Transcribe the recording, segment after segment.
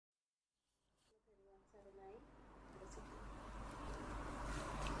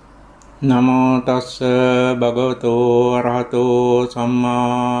නමෝ තස්ස භගවතෝ අරහතෝ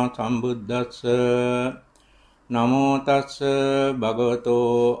සම්මා සම්බුද්දස්ස නමෝ තස්ස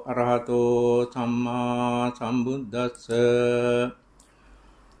භගවතෝ අරහතෝ සම්මා සම්බුද්දස්ස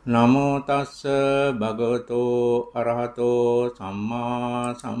නමෝ තස්ස භගවතෝ අරහතෝ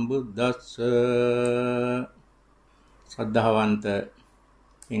සම්මා සම්බුද්දස්ස ශ්‍රද්ධාවන්ත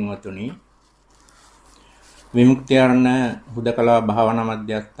පින්වතුනි, විමුක්තියරණ හුදකලා භාවනා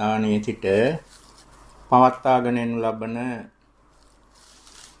මධ්‍යස්ථානයේ සිට පවත්වාගෙන යනු ලබන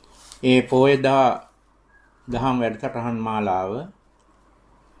ඒ පොයදා දහම් වැඩසටහන් මාලාව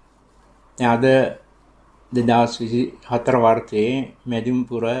අද 2024 වර්ෂයේ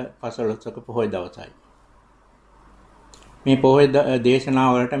මැදින්පුර 15ක පොහොය දවසයි. මේ පොහොය දේශනා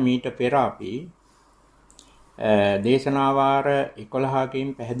වලට මීට පෙර අපි දේශනා වාර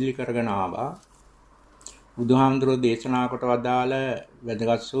 11කින් පැහැදිලි කරගෙන ආවා. බුදුහාමුදුරුවෝ දේශනා කොට වදාළ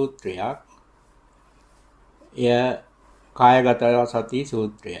වැදගත් සූත්‍රයක්. එය කායගත සති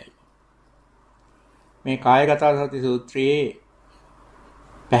සූත්‍රයයි. මේ කායගත සති සූත්‍රයේ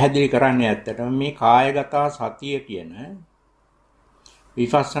පැහැදිලි කරන්නේ ඇත්තටම මේ කායගත සතිය කියන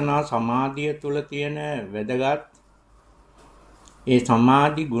විපස්සනා සමාධිය තුල තියෙන වැදගත් ඒ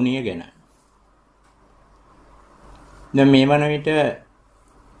සමාධි ගුණය ගැන. දැන් මේ වන විට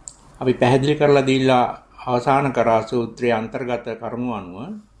අපි පැහැදිලි කරලා දීලා අවසාන කරා සූත්‍රයේ අන්තර්ගත කරුණු අනුව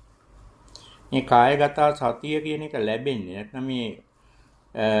මේ කායගත සතිය කියන එක ලැබෙන්නේ නැත්නම් මේ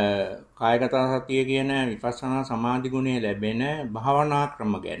කායගත සතිය කියන විපස්සනා සමාධි ගුණය ලැබෙන භාවනා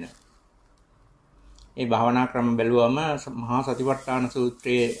ක්‍රම ගැන. මේ භාවනා ක්‍රම බැලුවම මහා සතිපට්ඨාන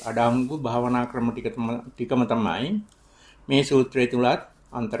සූත්‍රයේ අඩංගු භාවනා ක්‍රම ටිකම තමයි මේ සූත්‍රය තුලත්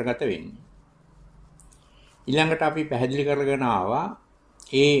අන්තර්ගත වෙන්නේ. ඊළඟට අපි පැහැදිලි කරගෙන ආවා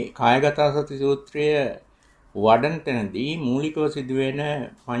ඒ කායගත සති සූත්‍රය වඩන තැනදී මූලිකව සිදුවෙන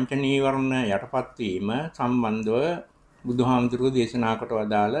පංච නීවරණ යටපත් වීම සම්බන්ධව බුදුහාමුදුරුවෝ දේශනා කොට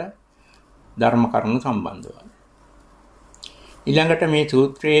වදාළ ධර්ම කරුණු සම්බන්ධව. ඊළඟට මේ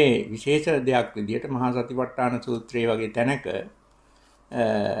සූත්‍රයේ විශේෂ දෙයක් විදිහට මහා සතිපට්ඨාන සූත්‍රයේ වගේ තැනක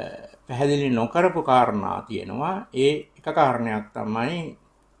පැහැදිලි නොකරපු කාරණා තියෙනවා. ඒ එක කාරණයක් තමයි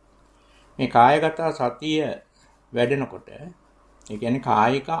මේ කායගත සතිය වැඩෙනකොට, ඒ කියන්නේ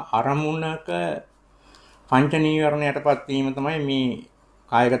කායික අරමුණක පංච නීවරණ යටපත් වීම තමයි මේ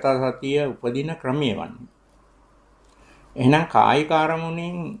කායගත සතිය උපදින ක්‍රමය වන්නේ. එහෙනම් කායික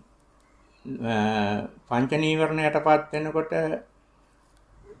අරමුණෙන් පංච නීවරණ යටපත් වෙනකොට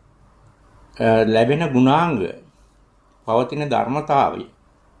ලැබෙන ගුණාංග පවතින ධර්මතාවය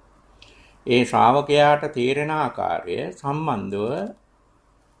ඒ ශ්‍රාවකයාට තේරෙන ආකාරය සම්බන්ධව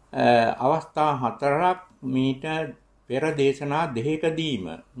අවස්ථා හතරක් මීට පෙර දේශනා දෙකකදීම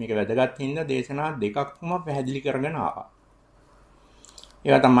මේක වැදගත් හින්දා දේශනා දෙකක්ම පැහැදිලි කරගෙන ආවා.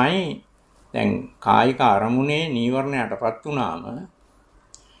 ඒවා තමයි දැන් කායික අරමුණේ නීවරණ යටපත් වුණාම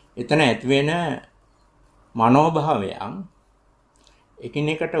එතන ඇතිවෙන මනෝභාවයන්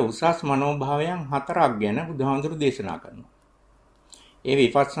එකිනෙකට උසස් මනෝභාවයන් හතරක් ගැන බුදුහාමුදුරු දේශනා කරනවා. ඒ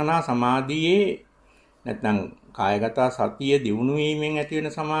විපස්සනා සමාධියේ නැත්නම් කායගත සතිය දියුණු වීමෙන්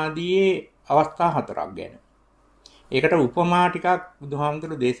ඇතිවෙන සමාධියේ අවස්ථා හතරක් ගැන. ඒකට උපමා ටිකක්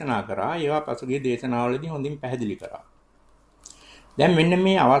බුදුහාමුදුරු දේශනා කරා. ඒවා පසුගිය දේශනාවලදී හොඳින් පැහැදිලි කරා. දැන් මෙන්න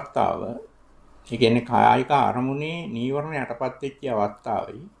මේ අවස්ථාව, ඒ කියන්නේ කායික අරමුණේ නීවරණ යටපත් වෙච්ච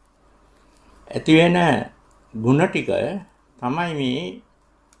අවස්ථාවයි ඇති වෙන ಗುಣ ටික තමයි මේ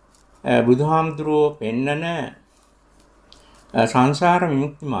බුදුහාමුදුරුවෝ පෙන්නන සංසාර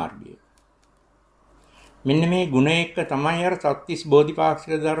විමුක්ති මාර්ගය. මෙන්න මේ ಗುಣ එක තමයි අර සත්‍තිස්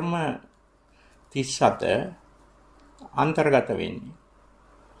බෝධිපාක්ෂික ධර්ම 37 අන්තර්ගත වෙන්නේ.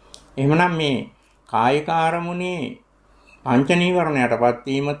 එහෙමනම් මේ කායික ආරමුණේ පංච නීවරණ යටපත්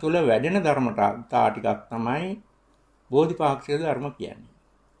වීම තුළ වැඩෙන ධර්මතා ටිකක් තමයි බෝධිපාක්ෂික ධර්ම කියන්නේ.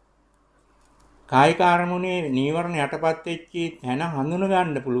 කායික ආරමුණේ නීවරණ යටපත් වෙච්ච තැන හඳුන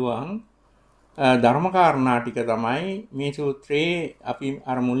ගන්න පුළුවන් ධර්ම කාරණා ටික තමයි මේ සූත්‍රයේ අපි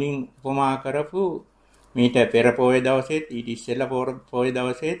අර මුලින් උපමා කරපු මීට පෙර පොය දවසේත් ඊට ඉස්සෙල්ලා පොය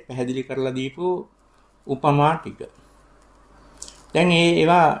දවසේත් පැහැදිලි කරලා දීපු උපමා ටික. දැන්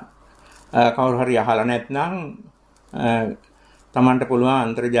ඒවා කවුරු හරි අහලා නැත්නම් තමන්ට පුළුවන්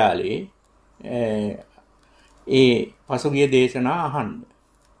අන්තර්ජාලයේ ඒ පසුගිය දේශනා අහන්න.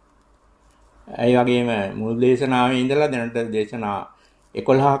 ඒ වගේම මුල් දේශනාවේ ඉඳලා දැනට දේශනා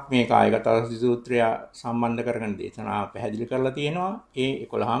 11ක් මේ කායගත සූත්‍රය සම්බන්ධ කරගෙන දේශනා පැහැදිලි කරලා තියෙනවා. ඒ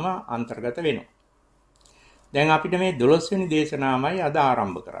 11ම අන්තර්ගත වෙනවා. දැන් අපිට මේ 12 වෙනි දේශනාවයි අද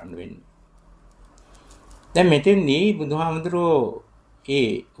ආරම්භ කරන්න වෙන්නේ. දැන් මෙතෙන්දී බුදුහාමුදුරුවෝ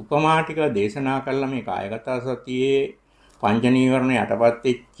ඒ උපමා ටික දේශනා කළා මේ කායගත සතියේ පංච නීවරණ යටපත්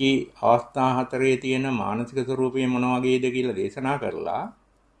වෙච්චි අවස්ථා හතරේ තියෙන මානසික ස්වરૂපය මොන වගේද කියලා දේශනා කරලා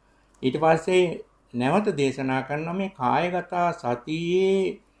ඊට පස්සේ නැවත දේශනා කරන මේ කායගත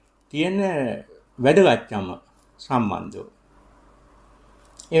සතියේ තියෙන වැදගත්කම සම්බන්ධව.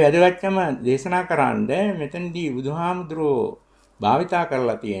 ඒ වැදගත්කම දේශනා කරන්නේ මෙතනදී බුදුහාමුදුරෝ භාවිතා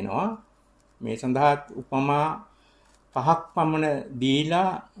කරලා තියෙනවා. මේ සඳහා උපමා 5ක් පමණ දීලා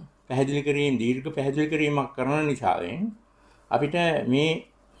දීර්ඝ පැහැදිලි කිරීමක් කරන නිසාවෙන් අපිට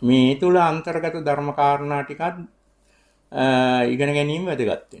මේ තුල අන්තර්ගත ධර්ම කාරණා ටිකක් ඉගෙන ගැනීම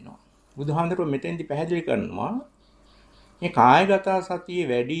වැදගත් වෙනවා. බුදුහාමුදුරුවෝ මෙතෙන්දි පැහැදිලි කරනවා මේ කායගත සතිය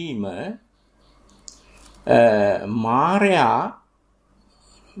වැඩිම මායя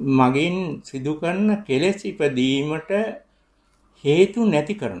මගින් සිදු කරන කෙලෙස් ඉපදීමට හේතු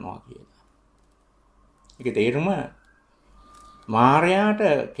නැති කරනවා කියලා. ඒක තේරුම මායයට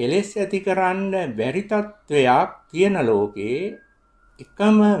කෙලෙස් ඇති කරන්න බැරි තත්වයක් තියෙන ලෝකේ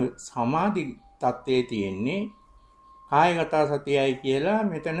එකම සමාධි තත්වයේ තියෙන්නේ කායගත සතියයි කියලා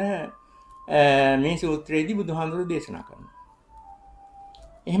මෙතන මේ සූත්‍රයේදී බුදුහාමුදුරුවෝ දේශනා කරනවා.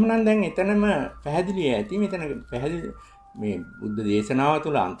 එහෙමනම් දැන් එතනම පැහැදිලි ඇති මෙතන පැහැදිලි මේ බුද්ධ දේශනාව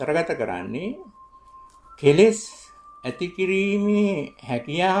තුළ අන්තර්ගත කරන්නේ කෙලෙස් ඇති කිරීමේ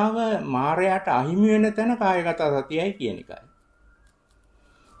හැකියාව මායයට අහිමි වෙන තැන කායගත සතියයි කියන එකයි.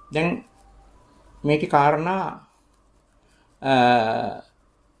 දැන් මේකේ කාරණා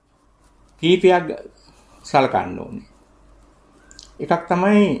කීපයක් සලකන්න ඕනේ. එකක්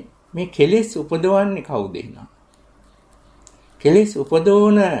තමයි මේ කෙලෙස් උපදවන්නේ කවුද එහෙනම්? කෙලෙස්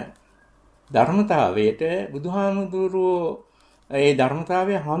උපදවන ධර්මතාවයට බුදුහාමුදුරුවෝ ඒ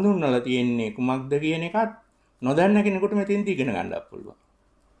ධර්මතාවය හඳුන්වලා තියෙන්නේ කුමක්ද කියන එකත් නොදන්න කෙනෙකුට මෙතෙන්දී ඉගෙන ගන්නත් පුළුවන්.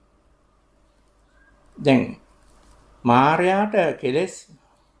 දැන් මායයට කෙලෙස්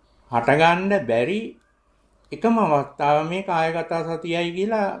හටගන්න බැරි එකම අවස්ථාව මේ කායගත සතියයි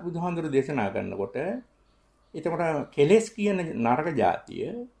කියලා බුදුහාමුදුරුවෝ දේශනා කරනකොට එතකොට කෙලෙස් කියන නරක જાතිය,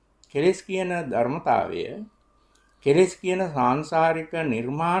 කෙලෙස් කියන ධර්මතාවය, කෙලෙස් කියන සාංශාරික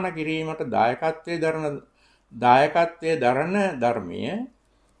නිර්මාණ කිරීමට දායකත්වයේ දරන ධර්මය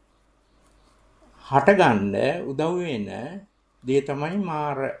හටගන්න උදව් වෙන දේ තමයි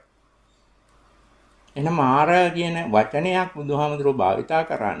මාර. එන මාර කියන වචනයක් බුදුහාමුදුරුවෝ භාවිතා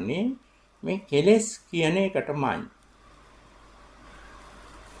කරන්නේ මේ කෙලෙස් කියන එකටමයි.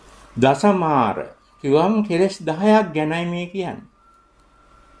 දසමාර කිව්වම කෙලෙස් 10ක් ගැනයි මේ කියන්නේ.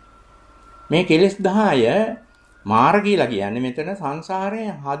 මේ කෙලෙස් 10 මාර කියලා කියන්නේ මෙතන සංසාරය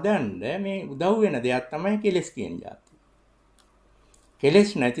හදන්න මේ උදව් වෙන දෙයක් තමයි කෙලෙස් කියන જાතිය.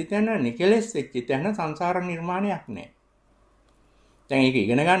 කෙලෙස් නැති තැන නිකලෙස් වෙච්ච තැන සංසාර නිර්මාණයක් නැහැ. දැන් ඒක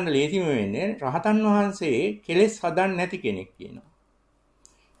ඉගෙන ගන්න ලේසිම වෙන්නේ රහතන් වහන්සේ කෙලෙස් හදන්න නැති කෙනෙක් කියනවා.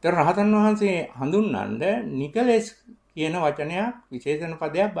 ඒතර රහතන් වහන්සේ හඳුන්වන්න නිකලෙස් කියන වචනයක් විශේෂණ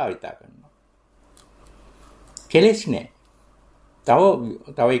පදයක් භාවිතා කරනවා. කෙලෙස් නැහැ.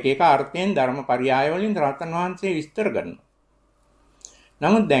 තව එක අර්ථයෙන් ධර්මපරියාය වලින් රහතන් වහන්සේ විස්තර කරනවා.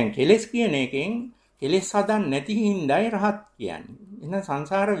 නමුත් දැන් කෙලෙස් කියන එකෙන් කෙලෙස් හදන්න නැති හිඳයි රහත් කියන්නේ. එහෙනම්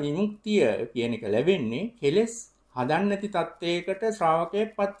සංසාර විමුක්තිය කියන එක ලැබෙන්නේ කෙලෙස් හදන්න නැති තත්වයකට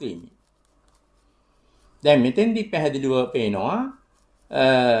ශ්‍රාවකයෙක්පත් වීමෙන්. දැන් මෙතෙන්දි පැහැදිලිව පේනවා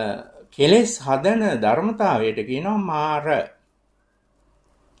කෙලෙස් හදන ධර්මතාවයට කියනවා මාර.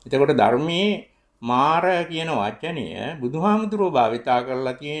 එතකොට ධර්මයේ මාර කියන වචනය බුදුහාමුදුරුවෝ භාවිතා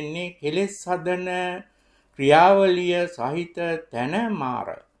කරලා තියෙන්නේ කෙලෙස් හදන ක්‍රියාවලිය සහිත තැන මාර.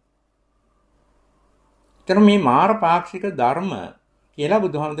 ඒතර මේ මාර පාක්ෂික ධර්ම කියලා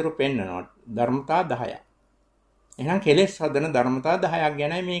බුදුහාමුදුරුවෝ පෙන්නනවා ධර්මතා 10ක්. එහෙනම් කෙලෙස් හදන ධර්මතා 10ක්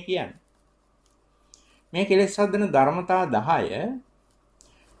ගැනයි මේ කියන්නේ. මේ කෙලෙස් හදන ධර්මතා 10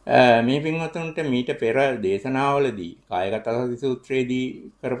 මේ පින්වතුන්ට මීට පෙර දේශනාවලදී කායගත සති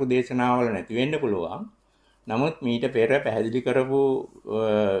සූත්‍රයේදී කරපු දේශනාවල නැති වෙන්න පුළුවන්. නමුත් මීට පෙර පැහැදිලි කරපු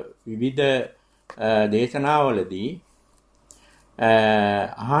විවිධ දේශනාවලදී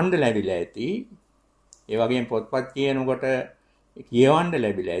අහන්න ලැබිලා ඇති. ඒ වගේම පොත්පත් කියනකොට කියවන්න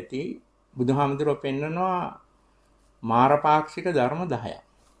ලැබිලා ඇති. බුදුහාමුදුරුවෝ පෙන්නනවා මාරපාක්ෂික ධර්ම 10ක්.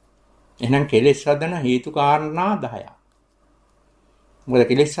 එහෙනම් කෙලෙස් හදන හේතු කාරණා 10ක්. මොකද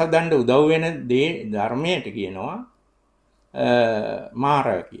කෙලෙස් හදන්න උදව් වෙන දේ ධර්මයට කියනවා මාර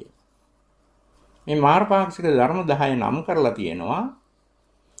කියලා. මේ මාරපාක්ෂික ධර්ම 10 නම් කරලා තියෙනවා.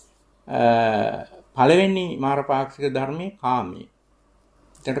 පළවෙනි මාරපාක්ෂික ධර්මයේ කාමයේ.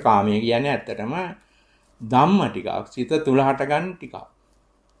 එතකොට කාමයේ කියන්නේ ඇත්තටම ධම්ම ටිකක්, සිත තුල හටගන්න ටිකක්.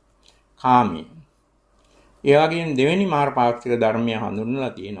 කාමයේ. ඒ වගේම දෙවෙනි මාරපාක්ෂික ධර්මය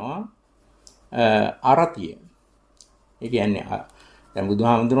හඳුන්වලා තියෙනවා අරතිය. ඒ කියන්නේ දැන්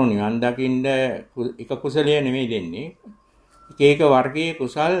බුදුහාමුදුරුවෝ නිවන් දකින්න එක කුසලය නෙමෙයි දෙන්නේ. එක වර්ගයේ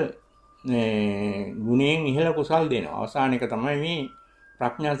කුසල් ගුණයෙන් ඉහළ කුසල් දෙනවා. අවසාන එක තමයි මේ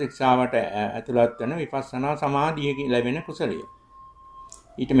ප්‍රඥා ශික්ෂාවට ඇතුළත් වෙන විපස්සනා සමාධිය ලැබෙන කුසලය.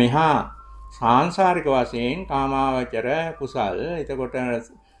 ඊට මෙහා සාංශාරික වශයෙන් කාමාවචර කුසල්, එතකොට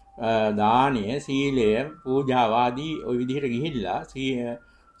දානීය, සීලය, පූජාව ආදී ওই විදිහට ගිහිල්ලා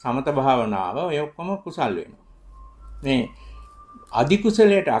සමත භාවනාව ඔය ඔක්කොම කුසල් වෙනවා. මේ අධි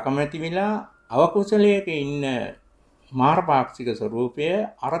කුසලයට අකමැති වෙලා අවකුසලයක ඉන්න මාරපාක්ෂික ස්වરૂපය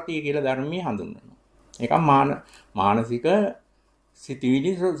අරතිය කියලා ධර්මයේ හඳුන්වනවා. ඒක මානසික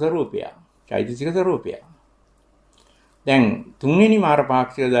සිතිවිලි ස්වરૂපය, චෛතසික ස්වરૂපය. දැන් තුන්වෙනි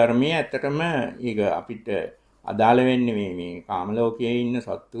මාරපාක්ෂික ධර්මයේ ඇත්තටම ඒක අපිට අදාළ වෙන්නේ මේ කාම ලෝකයේ ඉන්න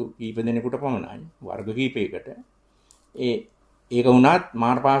සත්තු කීප දෙනෙකුට පමණයි, වර්ග කීපයකට. ඒක වුණත්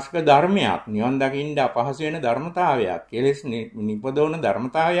මාර්ගපාක්ෂික ධර්මයක්, නිවන් දකින්න අපහසු වෙන ධර්මතාවයක්, කෙලෙස් නිපදවන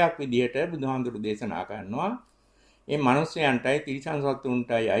ධර්මතාවයක් විදිහට බුදුහාමුදුරු දේශනා කරනවා. මේ මිනිස්යන්ටයි තිරිසන්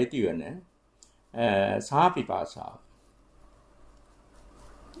සත්තුන්ටයි අයිති වෙන සාපිපාසාව.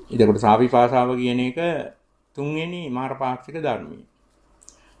 එතකොට සාපිපාසාව කියන එක තුන්වෙනි මාර්ගපාක්ෂික ධර්මය.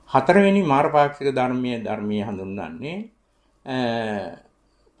 හතරවෙනි මාර්ගපාක්ෂික ධර්මයේ හඳුන්වන්නේ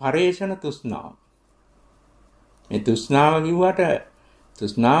පරේෂණ තෘෂ්ණාව. මේ තෘෂ්ණාව කිව්වට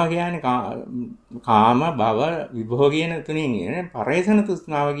තෘෂ්ණාව කියන්නේ කාම භව විභෝග කියන තුنين නේ. පරේෂණ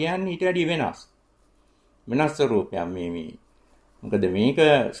තෘෂ්ණාව කියන්නේ ඊට වැඩි වෙනස් ස්වરૂපයක් මේ. මොකද මේක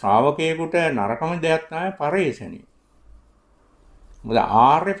ශ්‍රාවකයෙකුට නරකම දෙයක් තමයි පරේෂණය. මොකද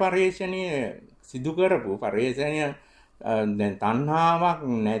ආර්ය පරේෂණය සිදු කරපු පරේෂණය දැන් තණ්හාවක්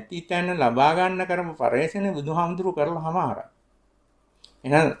නැති තැන ලබා ගන්න කරපු පරේෂණය බුදුහාමුදුරු කරලා හමාරයි.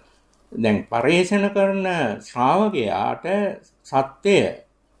 එහෙනම් දැන් පරේෂණ කරන ශ්‍රාවකයාට සත්‍ය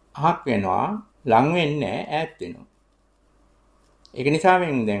අහක් වෙනවා, ලං වෙන්නේ ඈත් වෙනවා. ඒක නිසා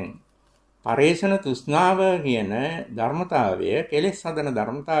දැන් පරේෂණ තෘෂ්ණාව කියන ධර්මතාවය කෙලෙස් හදන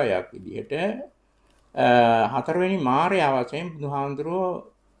ධර්මතාවයක් විදිහට හතරවෙනි මාර්ගය වශයෙන් බුදුහාමුදුරුවෝ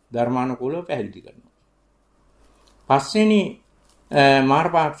ධර්මානුකූලව පැහැදිලි කරනවා. පස්වෙනි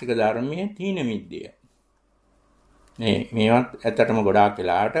මාර්ගපාක්ෂික ධර්මයේ තීන මිද්දය. මේවත් ඇත්තටම ගොඩාක්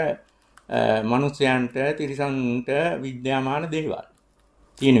වෙලාට මනුස්සයන්ට, තිරිසන්ට විද්‍යාමාන දේවල්.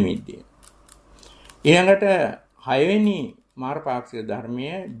 තීන මිද්දය. ඊළඟට හයවෙනි මාර්ගපාක්ෂික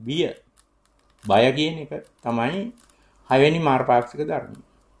ධර්මයේ බය කියන එක තමයි හයවෙනි මාර්ගපාක්ෂික ධර්මය.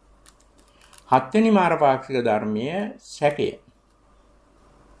 හත්වෙනි මාර්ගපාක්ෂික ධර්මයේ සැකය.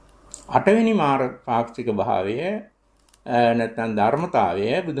 අටවෙනි මාර්ගපාක්ෂික භාවය නැත්නම්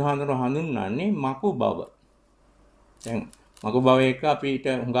ධර්මතාවය බුදුහාමුදුරුවෝ හඳුන්වන්නේ මකු බව. දැන් මකු බව එක අපිට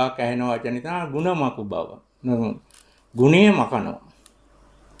හුඟක් ඇහෙන වචන තමයි ಗುಣ මකු බව. ගුණය මකනවා.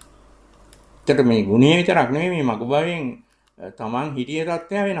 ඒතර මේ ගුණය විතරක් නෙමෙයි මේ මකු බවෙන් තමන් හිතිය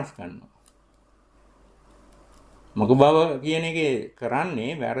තත්ත්වය වෙනස් කරනවා. මකු බව කියන එකේ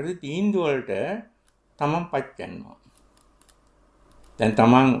කරන්නේ වැරදි තීන්දුව වලට තමන් පච්චනවා. දැන්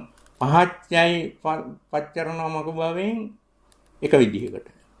තමන් පහච්චයි පච්චරනවා මකු බවෙන් එක විදිහකට.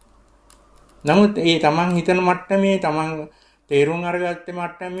 නමුත් ඒ තමන් හිතන මට්ටමේ තමන් තේරුම් අරගත්තේ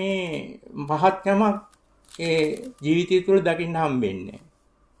මට්ටමේ පහත්කමක් ඒ ජීවිතය තුළ දකින්න හම්බෙන්නේ.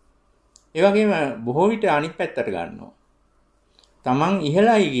 ඒ වගේම බොහෝ විට අනිත් පැත්තට ගන්නවා. තමන්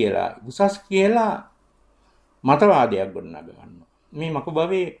ඉහළයි කියලා, උසස් කියලා මතවාදයක් ගොඩනගා ගන්නවා. මේ මකු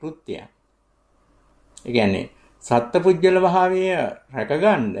භවයේ කෘත්‍යය. ඒ කියන්නේ සත්පුජ්‍යල භාවය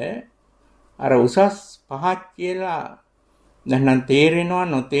රැකගන්න අර උසස් පහත් කියලා නැත්නම් තේරෙනවා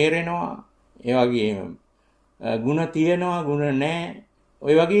නොතේරෙනවා, ඒ වගේම ಗುಣ තියෙනවා ಗುಣ නැහැ,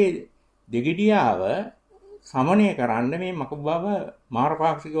 ඔය වගේ දෙගිඩියාව සමනය කරන්න මේ මකු භව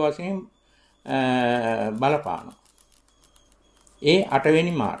මාර්ගපාක්ෂික වශයෙන් බලපානවා. ඒ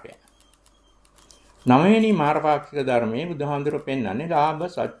අටවෙනි මාර්ගය. නවවෙනි මාර්ගපාක්ෂික ධර්මයේ බුදුහාමුදුරුවෝ පෙන්වන්නේ ලාභ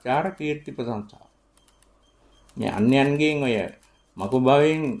සත්‍චාර කීර්ති ප්‍රශංසා. මේ අන්‍යයන්ගෙන් ඔය මකු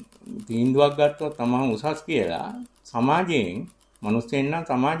භවෙන් තීන්දුවක් ගත්තොත් තමන් උසස් කියලා සමාජයෙන්, මිනිස්සුන් නම්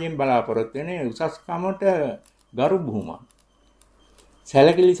සමාජයෙන් බලාපොරොත්තු වෙන උසස්කමට ගරු බුහුමන්,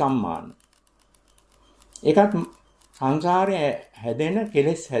 සැලකිලි සම්මාන. ඒකත් සංසාරයේ හැදෙන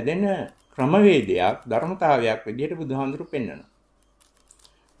කෙලෙස් හැදෙන ක්‍රමවේදයක්, ධර්මතාවයක් විදිහට බුදුහාමුදුරුවෝ පෙන්වනවා.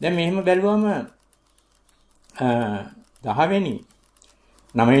 දැන් මෙහෙම බැලුවම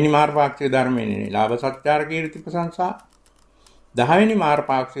 9වෙනි මාර්ගපාක්ෂික ධර්මයේ ලාභ සත්‍චාර කීර්ති ප්‍රශංසා. 10වෙනි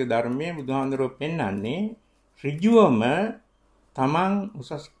මාර්ගපාක්ෂික ධර්මයේ බුදුහාමුදුරුවෝ පෙන්වන්නේ ඍජුවම තමන්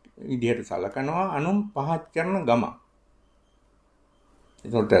උසස් විදිහට සලකනවා, අනුන් පහත් කරන ගම.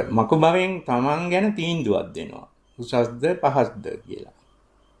 ඒකට මකු භවෙන් තමන් ගැන තීන්දුවක් දෙනවා, උසස්ද පහත්ද කියලා.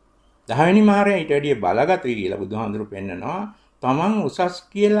 10වෙනි මාර්ගය ඊට වැඩිය බලගතයි කියලා බුදුහාමුදුරුවෝ පෙන්නනවා. තමන් උසස්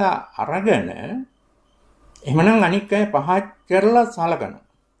කියලා අරගෙන එහෙමනම් අනික් අය පහත් කරලා සලකනවා.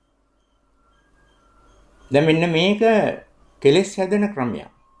 දැන් මෙන්න මේක කෙලෙස් හැදෙන ක්‍රමයක්.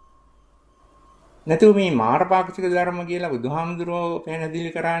 නැතුව මේ මාරපාක්ෂික ධර්ම කියලා බුදුහාමුදුරුවෝ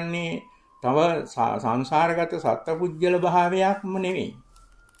පැහැදිලි කරන්නේ තව සංසාරගත සත්පුජ්‍යල භාවයක්ම නෙවෙයි.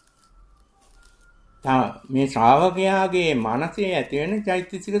 මේ ශ්‍රාවකයාගේ මනසේ ඇති වෙන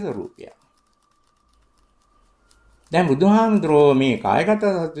චෛතසික ස්වરૂපයක්. දැන් බුදුහාමුදුරුවෝ මේ කායගත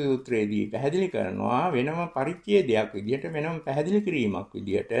සති සූත්‍රයේදී පැහැදිලි කරනවා වෙනම පරිච්ඡේදයක් විදිහට වෙනම පැහැදිලි කිරීමක්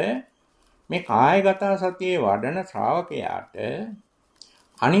විදිහට මේ කායගත සතියේ වඩන ශ්‍රාවකයාට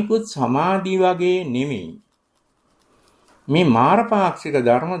අනිකුත් සමාධි වගේ නෙමෙයි. මේ මාරපාක්ෂික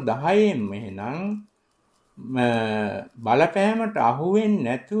ධර්ම 10න් එහෙනම් බලපෑමට අහු වෙන්නේ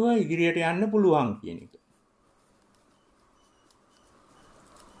නැතුව ඉදිරියට යන්න පුළුවන් කියන එක.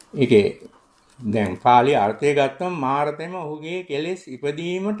 ඒකේ දැන් පාළි අර්ථය ගත්තම මාරතෙම ඔහුගේ කෙලෙස්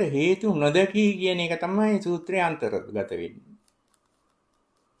ඉපදීමට හේතු නොදකී කියන එක තමයි සූත්‍රයේ අන්තර්ගත වෙන්නේ.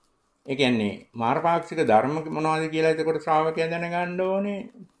 ඒ කියන්නේ මාරපාක්ෂික ධර්ම මොනවද කියලා එතකොට ශ්‍රාවකයා දැනගන්න ඕනේ.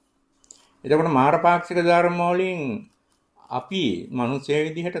 එතකොට මාරපාක්ෂික ධර්ම වලින් අපි මිනිස්සු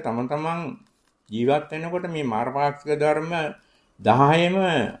විදිහට තමන් ජීවත් වෙනකොට මේ මාරපාක්ෂික ධර්ම 10ම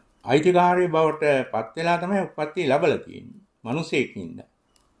අයිතිකාරී බවට පත් වෙලා තමයි උප්පත්ති ලැබලා තියෙන්නේ. මිනිසෙකින්ද.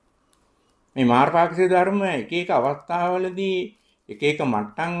 මේ මාරපාක්ෂික ධර්ම එක එක අවස්ථාවලදී එක එක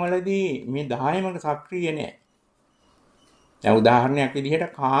මට්ටම් වලදී මේ 10ම සක්‍රිය නැහැ. දැන් උදාහරණයක්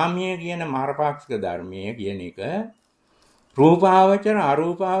විදිහට කාමීය කියන මාරපාක්ෂික ධර්මයේ කියන එක රූපාවචර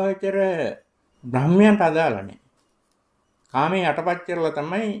අරූපාවචර බ්‍රහ්මයන්ට අදාළ නැහැ. කාමයේ යටපත් කරලා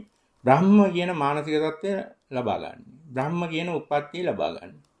තමයි බ්‍රහ්ම කියන මානසික தත්ත්වය ලබා ගන්න. බ්‍රහ්ම කියන උප්පත්තිය ලබා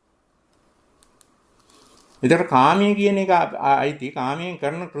ගන්න. විතර කාමයේ කියන එක අයිති කාමයෙන්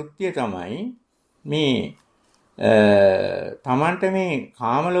කරන කෘත්‍යය තමයි මේ තමන්ට මේ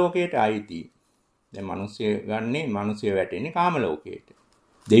කාම ලෝකයට අයිති. දැන් මිනිස්සු ගන්නේ මිනිස්සු වැටෙන්නේ කාම ලෝකයට.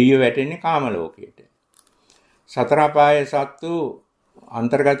 දෙවියෝ වැටෙන්නේ කාම ලෝකයට. සතර අපායේ සත්තු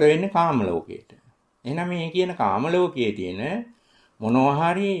අන්තර්ගත වෙන්නේ කාම ලෝකයට. එහෙනම් මේ කියන කාම ලෝකයේ තියෙන මොනවා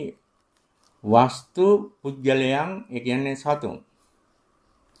හරි වස්තු පුජ්‍යලයන් ඒ කියන්නේ සතුන්.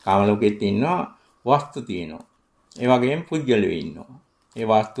 කාම ලෝකෙත් ඉන්නවා වස්තු තියෙනවා. ඒ වගේම පුජ්‍යලයෝ ඉන්නවා. ඒ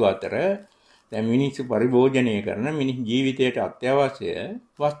වස්තු අතර දැන් මිනිස්සු පරිභෝජනය කරන මිනිස් ජීවිතයට අත්‍යවශ්‍ය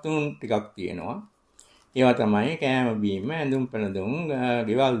වස්තුන් ටිකක් තියෙනවා. ඒවා තමයි කෑම බීම, ඇඳුම් පැළඳුම්,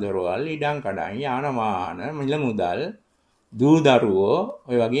 ගෙවල් දොරවල්, ඉඩම් කඩම්, යාන වාහන, මිල මුදල්, දූ දරුවෝ,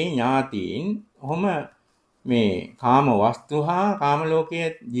 ඔය වගේ ඥාතීන් ඔහොම මේ කාම වස්තු හා කාම ලෝකයේ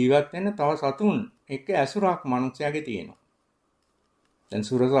ජීවත් වෙන තව සතුන් එක ඇසුරක් මනුස්සයාගේ තියෙනවා. දැන්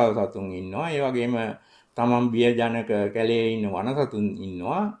සුරසාව සතුන් ඉන්නවා. ඒ වගේම තමන් බියජනක කැලේ ඉන්න වන සතුන්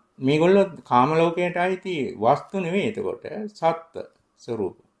ඉන්නවා. මේගොල්ලෝ කාම ලෝකයට අයිති වස්තු නෙවෙයි එතකොට සත්ත්ව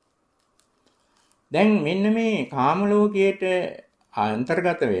ස්වરૂප. දැන් මෙන්න මේ කාම ලෝකයට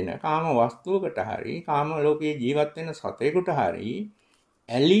අන්තර්ගත වෙන කාම වස්තුවකට හරි කාම ලෝකයේ ජීවත් වෙන සතෙකුට හරි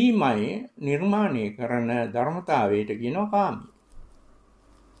ඇලීමයි නිර්මාණය කරන ධර්මතාවයට කියනවා කාමී.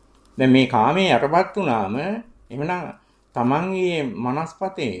 දැන් මේ කාමයේ යටපත් වුණාම එහෙනම් තමන්ගේ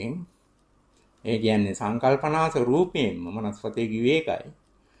මනස්පතෙන් ඒ කියන්නේ සංකල්පනාස රූපයෙන්ම මනස්පතේ කිව්වේ ඒකයි.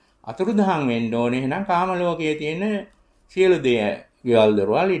 අතුරුදහන් වෙන්න ඕනේ එහෙනම් කාම ලෝකයේ තියෙන සියලු දේ ගෙවල්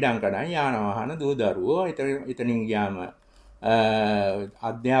දොරවල් ඉඩම් කඩම් යාන වාහන දූ දරුවෝ එතනින් ගියාම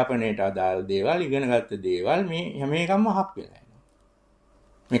අධ්‍යාපනයට අදාළ දේවල් ඉගෙනගත්ත දේවල් මේ හැම එකක්ම හක් වෙලා යනවා.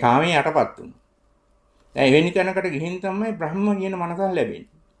 මේ කාමයේ යටපත් වුණා. දැන් එවැනි තැනකට ගිහින් තමයි බ්‍රහ්ම කියන මනසක් ලැබෙන්නේ.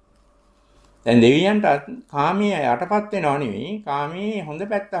 දැන් දෙවියන්ට කාමයේ යටපත් වෙනව නෙවෙයි කාමයේ හොඳ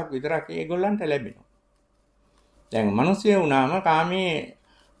පැත්තක් විතරක් ඒගොල්ලන්ට ලැබෙනවා. දැන් මිනිස්සු වුණාම කාමයේ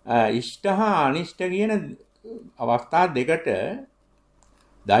ඉෂ්ට හා අනිෂ්ට කියන අවස්ථා දෙකට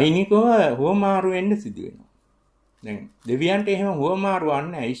දෛනිකව හුවමාරු වෙන්න සිදු වෙනවා. දැන් දෙවියන්ට එහෙම හුවමාරු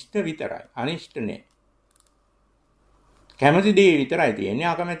වන්නේ ඉෂ්ට විතරයි අනිෂ්ට නෑ. කැමති දේ විතරයි තියෙන්නේ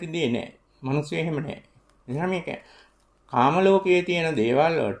අකමැති දේ නෑ. මිනිස්සු එහෙම නෑ. එහෙනම් මේක කාම ලෝකයේ තියෙන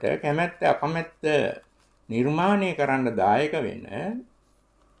දේවල් වලට කැමැත්ත අකමැත්ත නිර්මාණය කරන්න දායක වෙන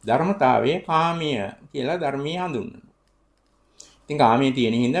ධර්මතාවයේ කාමීය කියලා ධර්මීය හඳුන්වනවා. ඉතින් කාමයේ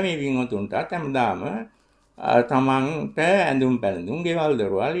තියෙන හින්දා මේ වින්වතුන්ට හැමදාම තමන්ට ඇඳුම් පැළඳුම්, ගෙවල්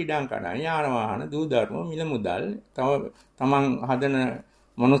දොරවල්, ඉඩම් කඩම්, යාන වාහන, දූ දරුවෝ, මිල මුදල්, තව තමන් හදන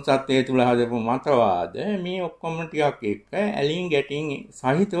මනුස්සත්වයේ තුල හදපු මතවාද මේ ඔක්කොම ටිකක් එක්ක ඇලීම් ගැටීම්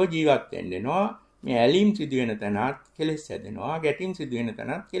සහිතව ජීවත් වෙන්න වෙනවා. මේ ඇලීම් සිදු වෙන තැනත් කෙලෙස් හැදෙනවා, ගැටීම් සිදු වෙන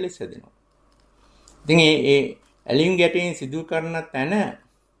තැනත් කෙලෙස් හැදෙනවා. ඉතින් ඒ ඇලීම් ගැටීම් සිදු කරන තැන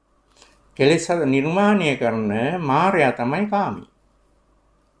කෙලෙස් නිර්මාණය කරන මායя තමයි කාමී.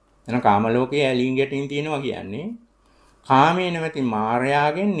 එන කාම ලෝකයේ ඇලීම් ගැටීම් තියෙනවා කියන්නේ කාමයේ නැමැති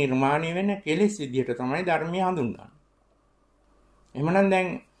මායාවෙන් නිර්මාණය වෙන කෙලෙස් විදිහට තමයි ධර්මය හඳුන්වන්නේ. එහෙමනම් දැන්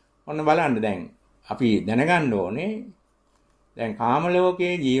ඔන්න බලන්න දැන් අපි දැනගන්න ඕනේ දැන් කාම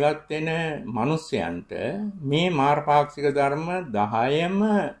ලෝකයේ ජීවත් වෙන මිනිස්යන්ට මේ මාර්ගපාක්ෂික ධර්ම 10ම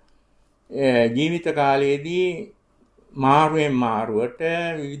ජීවිත කාලයේදී මාරුවෙන් මාරුවට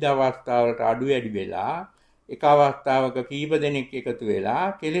විවිධ අවස්ථාවලට අඩු වැඩි වෙලා එක අවස්ථාවක කීප දෙනෙක් එකතු වෙලා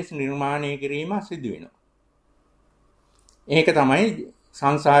කෙලෙස් නිර්මාණය කිරීම සිදු වෙනවා. ඒක තමයි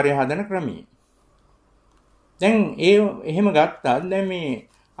සංසාරය හදන ක්‍රමය. දැන් එහෙම ගත්තා දැන් මේ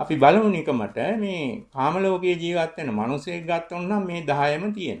අපි බලමු නිකමට මේ කාම ලෝකයේ ජීවත් වෙන මිනිසෙක් ගත්තොත් නම් මේ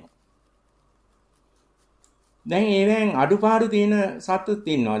 10ම තියෙනවා. දැන් ඒවෙන් අඩුපාඩු තියෙන සතුත්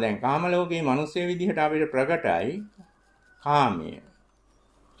ඉන්නවා. දැන් කාම ලෝකයේ මිනිස්සු විදිහට අපිට ප්‍රකටයි කාමය.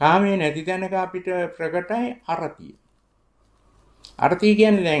 කාමයේ නැති තැනක අපිට ප්‍රකටයි අරතිය. අරතිය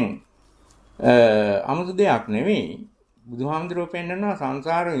කියන්නේ දැන් 아무තු දෙයක් නෙවෙයි. බුදුහාමුදුරුවෝ පෙන්නනවා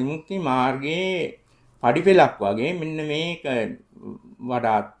සංසාර විමුක්ති මාර්ගයේ පඩිපෙලක් වගේ මෙන්න මේක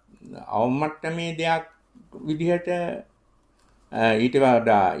වඩා අවමට්ටමේ දෙයක් විදිහට ඊට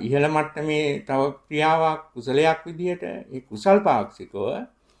වඩා ඉහළ මට්ටමේ තව ක්‍රියාවක් කුසලයක් විදිහට ඒ කුසල් පාක්ෂිකව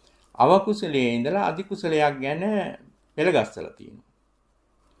අවකුසලයේ ඉඳලා අධිකුසලයක් ගැන පෙළගස්සලා තියෙනවා.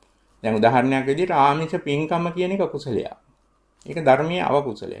 දැන් උදාහරණයක් විදිහට ආමිෂ පින්කම කියන එක කුසලයක්. ඒක ධර්මයේ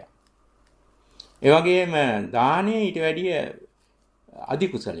අවකුසලයක්. ඒ වගේම දානය ඊට වැඩිය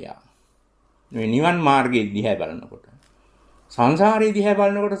අධිකුසලයක්. මේ නිවන් මාර්ගයේ දිහා බලනකොට සංසාරයේ දිහා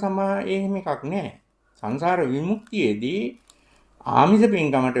බලනකොට එහෙම එකක් නැහැ. සංසාර විමුක්තියේදී ආමිෂ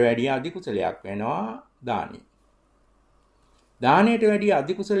පින්කමට වැඩිය අධිකුසලයක් වෙනවා දානය. දානයට වැඩිය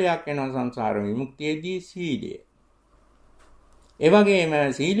අධිකුසලයක් වෙනවා සංසාර විමුක්තියේදී සීලය. ඒ වගේම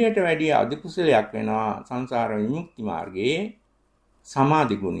සීලයට වැඩිය අධිකුසලයක් වෙනවා සංසාර විමුක්ති මාර්ගයේ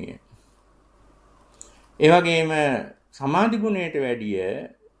සමාධි ගුණය. ඒ වගේම සමාධි ගුණයට වැඩිය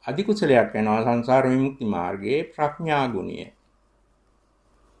අධිකුසලයක් වෙනවා සංසාර විමුක්ති මාර්ගයේ ප්‍රඥා ගුණය.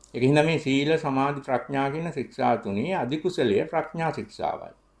 ඒකින්ද මේ සීල සමාධි ප්‍රඥා කියන ශික්ෂා තුනේ අධිකුසලය ප්‍රඥා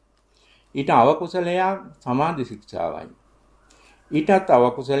ශික්ෂාවයි. ඊට අවකුසලයක් සමාධි ශික්ෂාවයි. ඊටත්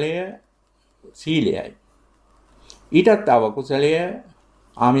අවකුසලය සීලයයි. ඊටත් අවකුසලය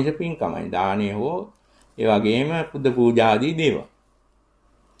ආමිෂ පින්කමයි. දානය හෝ ඒ වගේම පුද පූජා ආදී දේවල්.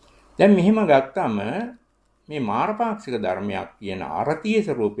 දැන් මෙහෙම ගත්තම මේ මාර්ගපාක්ෂික ධර්මයක් කියන අරතිය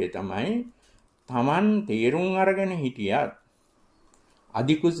ස්වરૂපේ තමයි Taman තේරුම් අරගෙන හිටියත්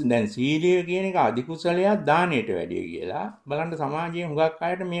දැන් සීලය කියන එක අධිකුසලයක් දානයට වැඩිය කියලා බලන්න සමාජයේ හුඟක්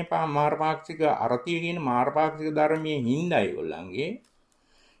අයට මේ මාර්ගපාක්ෂික අරතිය කියන මාර්ගපාක්ෂික ධර්මයේ හිඳයි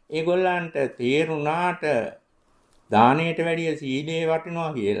ඒගොල්ලන්ට තේරුණාට දානයට වැඩිය සීලය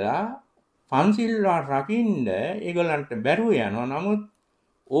වටිනවා කියලා පන්සිල් රකින්න ඒගොල්ලන්ට බැරුව යනවා. නමුත්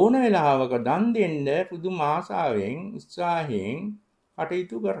ඕන වෙලාවක දන් දෙන්න පුදුම ආසාවෙන් උත්සාහයෙන්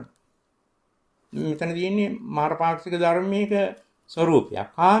කටයුතු කරනවා. මෙතන තියෙන්නේ මාර්ගපාක්ෂික ධර්මයක ස්වરૂපයක්.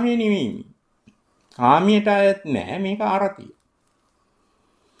 කාමයේ නෙවෙයි. කාමයට අයත් නැහැ මේක අරතිය.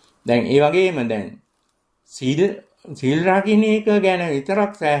 දැන් ඒ වගේම දැන් සීල් රකින්න එක ගැන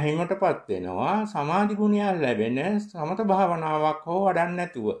විතරක් සෑහීමටපත් වෙනවා. සමාධි ගුණයක් ලැබෙන සමත භාවනාවක් හෝ වඩන්න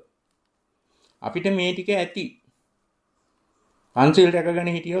නැතුව. අපිට මේ ටික ඇති. පන්සිල් රැකගෙන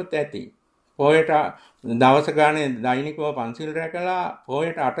හිටියොත් ඇති. පොයට දවස ගානේ දෛනිකව පන්සිල් රැකලා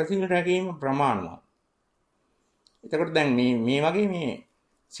පොයට 8 සිල් රැකීම ප්‍රමාණවත්. එතකොට දැන් මේ වගේ මේ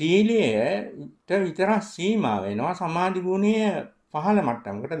සීලයට විතරක් සීමා වෙනවා සමාධි ගුණය පහළ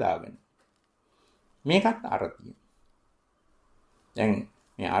මට්ටමකට දාගෙන. මේකත් අරතිය. දැන්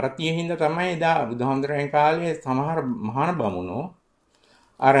මේ අරතිය හින්දා තමයි එදා බුදුහාමුදුරන් කාලේ සමහර මහාන බමුණෝ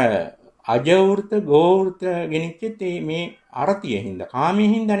අර අජවෘත ගෝවෘත ගෙනිච්චෙත් මේ අරතිය හින්දා කාමයේ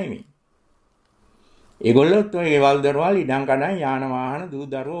හින්දා නෙමෙයි. ඒගොල්ලොත් ඔය ගෙවල් දරවල් ඉඩම් කඩම් යාන වාහන දූ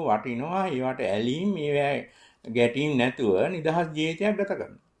දරුවෝ වටිනවා ඒවට ඇලීම් මේවා ගැටීම් නැතුව නිදහස් ජීවිතයක් ගත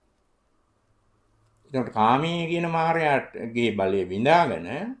කරනවා. ඒකට කාමයේ කියන මායයගේ බලය විඳාගෙන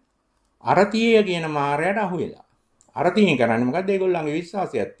අරතිය කියන මායයට අහු වෙලා. අරතියෙන් කරන්නේ මොකද්ද? ඒගොල්ලන්ගේ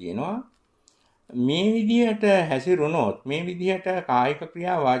විශ්වාසයක් තියෙනවා. මේ විදිහට හැසිරුණොත් මේ විදිහට කායික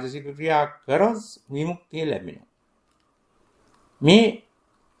ක්‍රියා වාචික ක්‍රියා කරොත් විමුක්තිය ලැබෙනවා.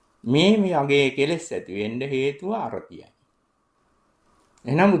 මේ වගේ කෙලෙස් ඇති වෙන්න හේතුව අරතියයි.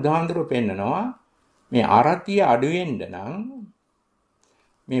 එහෙනම් බුදුහාමුදුරුවෝ පෙන්නනවා මේ අරතිය අඩු වෙන්න නම්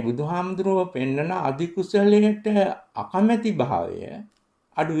මේ බුදුහාමුදුරුවෝ පෙන්නන අධිකුසලයට අකමැති භාවය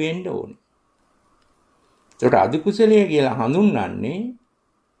අඩු වෙන්න ඕනේ. ඒකට අධිකුසලය කියලා හඳුන්වන්නේ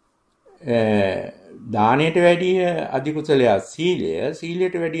දානයට වැඩිය අධිකුසලයක් සීලය,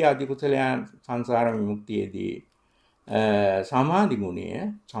 සීලයට වැඩිය අධිකුසලයන් සංසාර විමුක්තියේදී සමාධි ගුණය,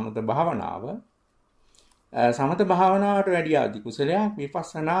 සමත භාවනාව. සමත භාවනාවට වැඩිය අධි කුසලයක්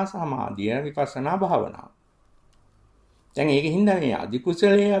විපස්සනා සමාධිය විපස්සනා භාවනාව. දැන් ඒකින්ද මේ අධි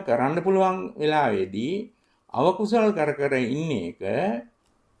කුසලය කරන්න පුළුවන් වෙලාවේදී අවකුසල් කර ඉන්න එක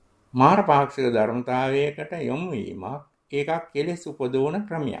මාරපාක්ෂික ධර්මතාවයකට යොමු වීමක්. ඒකක් කෙලෙස් උපදවන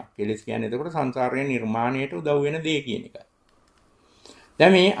ක්‍රමයක්. කෙලෙස් කියන්නේ එතකොට සංසාරයේ නිර්මාණයට උදව් වෙන දේ කියන එක.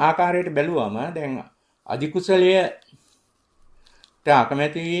 දැන් මේ ආකාරයට බැලුවම දැන් අධි කුසලයට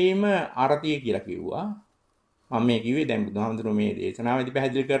අකමැති වීම අරතිය කියලා කිව්වා. මම මේ කිව්වේ දැන් බුදුහාමුදුරුවෝ මේ දේශනාවේදී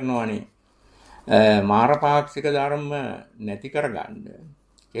පැහැදිලි කරනවානේ මාරපාක්ෂික ධර්ම නැති කරගන්න.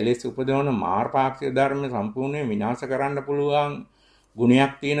 කෙලෙස් උපදවන මාරපාක්ෂික ධර්ම සම්පූර්ණයෙන් විනාශ කරන්න පුළුවන්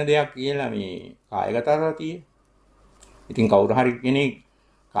ගුණයක් තියෙන දෙයක් කියලා මේ කායගත සතිය. ඉතින් කවුරු හරි කෙනෙක්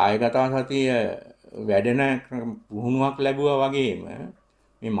කායගත සතිය වැඩෙන පුහුණුවක් ලැබුවා වගේම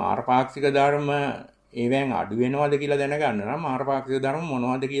මේ මාරපාක්ෂික ධර්ම ඒවෙන් අඩු වෙනවද කියලා දැනගන්න නම් මාරපාක්ෂික ධර්ම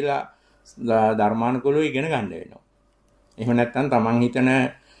මොනවද කියලා ධර්මානුකූලව ඉගෙන ගන්න වෙනවා. එහෙම නැත්නම් Taman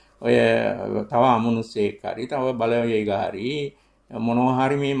හිතන ඔය තව අමනුස්සයෙක් හරි තව බලවේග හරි මොනවා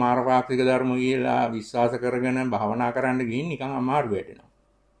හරි මේ මාරපාක්ෂික ධර්ම කියලා විශ්වාස කරගෙන භවනා කරන්න ගිහින් නිකන් අමාරු වෙටෙනවා.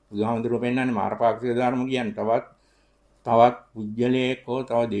 බුදුහාමුදුරුවෝ පෙන්නන්නේ මාරපාක්ෂික ධර්ම කියන්නේ තවත් පුජ්‍යලයක් හෝ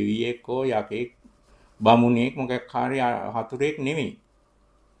තව දෙවියෙක් හෝ යකෙක් බමුණෙක් මොකක් හරි හතුරෙක් නෙමෙයි.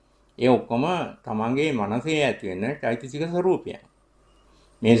 ඒ ඔක්කොම තමන්ගේ මනසේ ඇති වෙන චෛතසික ස්වરૂපයන්.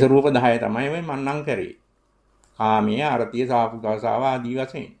 මේ ස්වરૂප 10 තමයි මේ මන්නම් කරේ. කාමයේ අරතිය සාපුකාසාව ආදී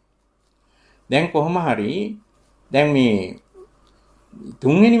වශයෙන්. දැන් කොහොම හරි දැන් මේ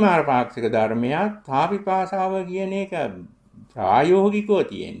තුන්වෙනි මාර්ගපාක්ෂික ධර්මයක් තාපිපාසාව කියන එක ප්‍රායෝගිකව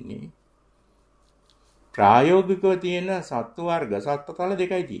තියෙන්නේ. ප්‍රායෝගිකව තියෙන සත්ව වර්ග සත්ත්වතල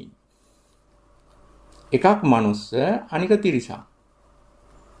දෙකයි තියෙන්නේ. එකක් මනුස්ස අනික තිරිසන්.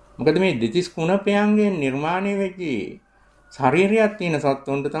 මොකද මේ දෙතිස් කුණපයන්ගෙන් නිර්මාණය වෙච්ච ශරීරයක් තියෙන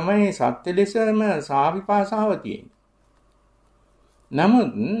සත්තුන්ට තමයි සත්‍ය ලෙසම සාවිපාසාව තියෙන්නේ.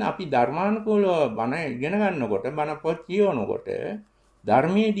 නමුත් අපි ධර්මානුකූලව බණ ඉගෙන ගන්නකොට බණ පොත් කියවනකොට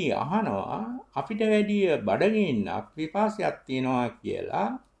ධර්මයේදී අහනවා අපිට වැඩි බඩගින්නක් විපාසයක් තියෙනවා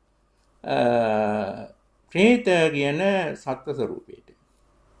කියලා ප්‍රේත කියන සත්ත්ව ස්වરૂපයට.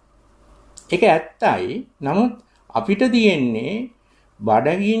 ඒක ඇත්තයි. නමුත් අපිට තියෙන්නේ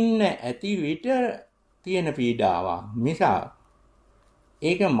බඩගින්න ඇති විට තියෙන පීඩාවක් මිසක්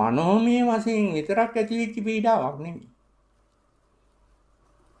ඒක මනෝමය වශයෙන් විතරක් ඇති වෙච්ච පීඩාවක් නෙමෙයි.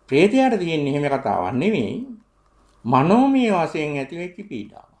 ප්‍රේතයාට තියෙන්නේ එහෙම කතාවක් නෙමෙයි. මනෝමය වශයෙන් ඇති වෙච්ච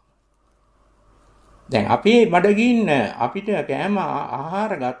පීඩාවක්. දැන් අපේ බඩගින්න අපිට කෑම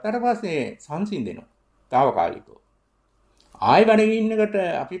ආහාර ගත්තට පස්සේ සංසිඳෙනවා. తాවකාලිකව. ආයෙ බඩගින්නකට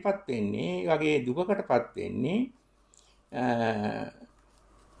අපිපත් වෙන්නේ වගේ දුකකටපත් වෙන්නේ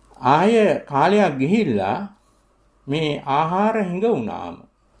ආය කාලයක් ගිහිල්ලා මේ ආහාර හිඟ වුණාම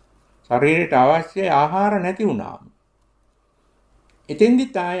ශරීරයට අවශ්‍ය ආහාර නැති වුණාම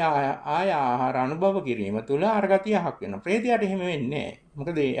එතෙන්දිත් ආය ආහාර අනුභව කිරීම තුළ අර ගතිය හක් වෙනවා. ප්‍රේතයාට එහෙම වෙන්නේ නැහැ.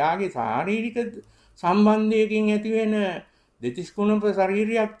 මොකද එයාගේ ශාරීරික සම්බන්ධයකින් ඇති වෙන දෙතිස් කුණප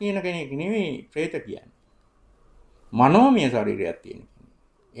ශරීරයක් තියෙන කෙනෙක් නෙවෙයි ප්‍රේත කියන්නේ. මනෝමය ශරීරයක් තියෙන කෙනෙක්.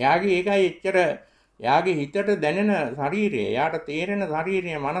 එයාගේ ඒකයි එච්චර එයාගේ හිතට දැනෙන ශරීරය, එයාට තේරෙන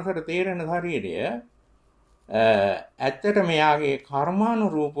ශරීරය, මනසට තේරෙන ශරීරය ඇත්තට මෙයාගේ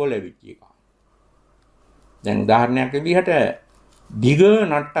කර්මානුරූපව ලැබිච්ච එක. දැන් උදාහරණයක් විදිහට දිග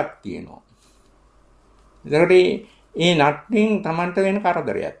නට්ටක් තියෙනවා. එතකොට ඒ නට්ටෙන් Tamanට වෙන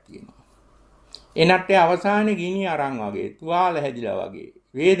කරදරයක් තියෙනවා. ඒ නට්ටේ අවසානයේ ගිනි අරන් වගේ, තුවාල හැදිලා වගේ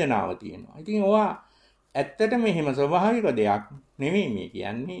වේදනාව තියෙනවා. ඉතින් ඕවා ඇත්තටම එහෙම ස්වභාවික දෙයක් නෙමෙයි මේ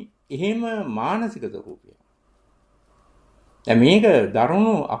කියන්නේ. එහෙම මානසික ස්වરૂපයක්. දැන් මේක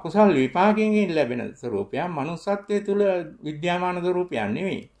දරුණු අකුසල් විපාකයෙන් ලැබෙන ස්වરૂපයක්. manussත්වයේ තුල විද්‍යාමාන ස්වરૂපයක්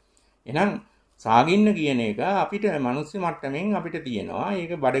නෙමෙයි. එහෙනම් සාගින්න කියන එක අපිට මිනිස්සු මට්ටමින් අපිට තියෙනවා.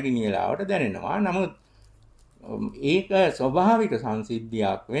 ඒක බඩගිනි වෙලාවට දැනෙනවා. නමුත් ඒක ස්වභාවික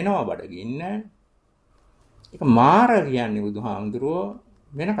සංසිද්ධියක් වෙනවා බඩගින්න. ඒක මාර කියන්නේ බුදුහාමුදුරුවෝ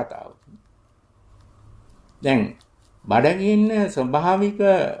වෙන කතාවක්. දැන් බඩගින්න ස්වභාවිකව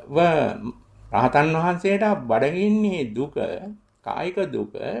රහතන් වහන්සේට බඩගින්නේ දුක, කායික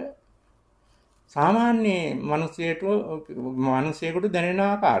දුක සාමාන්‍ය මිනිසෙකුට දැනෙන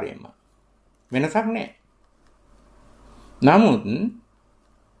ආකාරයෙන්ම වෙනසක් නැහැ. නමුත්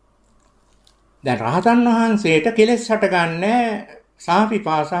දැන් රහතන් වහන්සේට කෙලෙස් හටගන්නේ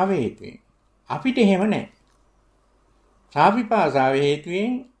සාපිපාසාව හේතුවෙන්. අපිට එහෙම නැහැ. සාපිපාසාව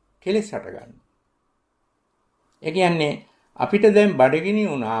හේතුවෙන් කෙලෙස් හටගන්නවා. ඒ කියන්නේ අපිට දැන් බඩගිනි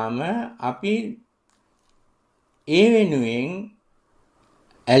වුණාම අපි ඒ වෙනුවෙන්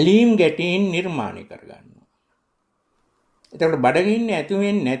ඇලීම් ගැටීම් නිර්මාණය කරගන්නවා. එතකොට බඩගින්න ඇති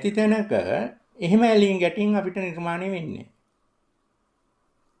වෙන්නේ නැති තැනක එහෙම ඇලීම් ගැටීම් අපිට නිර්මාණය වෙන්නේ.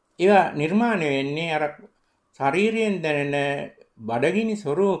 ඒවා නිර්මාණය වෙන්නේ අර ශරීරයෙන් දැනෙන බඩගිනි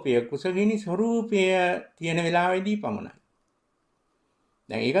ස්වરૂපය, කුසගිනි ස්වરૂපය තියෙන වෙලාවෙදී පමණයි.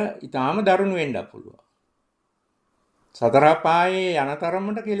 දැන් ඒක ඊටාම දරුණු වෙන්න පුළුවන්. සතර පායේ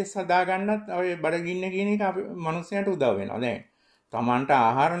යනතරමට කෙලස් හදා ගන්නත් ඔය බඩගින්න කියන එක අපි මිනිස්සුන්ට උදව් වෙනවා. දැන් Tamanට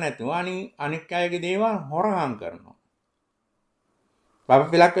ආහාර නැතුව අනික් අයගේ දේවල් හොරහම් කරනවා.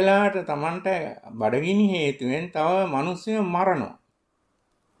 පපිලක් වෙලාවට Tamanට බඩගිනි හේතුවෙන් තව මිනිස්සු මරනවා.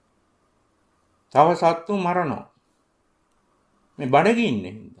 තව සත්තු මරනවා. මේ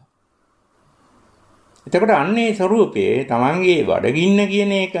බඩගින්නේ හින්දා. එතකොට අන්නේ ස්වરૂපයේ Tamanගේ බඩගින්න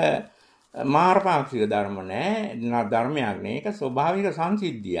කියන එක මාර්ගපාක්ෂික ධර්ම නෑ, ධර්මයක් නේ. ඒක ස්වභාවික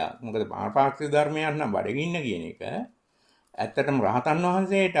සංසිද්ධියක්. මොකද මාර්ගපාක්ෂික ධර්මයක් නම් බඩගින්න කියන එක ඇත්තටම රහතන්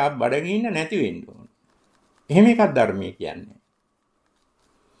වහන්සේට බඩගින්න නැති වෙන්න ඕන. එහෙම එකක් ධර්මයේ කියන්නේ.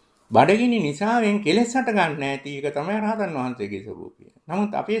 බඩගිනි නිසාවෙන් කෙලෙස් හට ගන්න නැති එක තමයි රහතන් වහන්සේගේ ස්වરૂපය.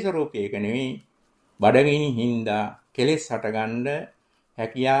 නමුත් අපේ ස්වરૂපය ඒක නෙවෙයි. බඩගිනි හින්දා කෙලෙස් හටගන්න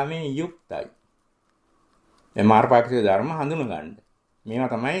හැකියාවෙන් යුක්තයි. මේ මාර්ගපාක්ෂික ධර්ම හඳුන ගන්න. මේවා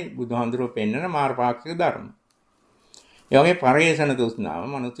තමයි බුදුහාමුදුරුවෝ පෙන්වන මාර්ගපාක්ෂික ධර්ම. ඒ වගේ පරේෂණ තෘෂ්ණාව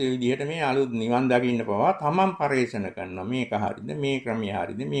මනුස්ස විදිහට මේ අලුත් නිවන් දකින්න පවා තමන් පරේෂණ කරනවා. මේක හරිද? මේ ක්‍රමය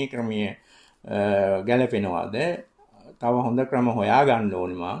හරිද? මේ ක්‍රමය ගැලපෙනවද? තව හොඳ ක්‍රම හොයා ගන්න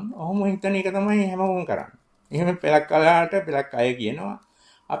ඕනේ මං. ඔහොම හිතන එක තමයි හැමෝම කරන්නේ. එහෙම පෙලක් කලකට පෙලක් අය කියනවා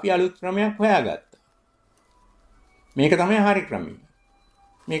අපි අලුත් ක්‍රමයක් හොයාගත්තා. මේක තමයි හරි ක්‍රමය.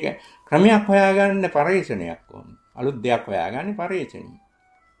 මේක ක්‍රමයක් හොයාගන්න පරේෂණයක් ඕනේ. අලුත් දෙයක් හොයාගන්නේ පරේෂණයි.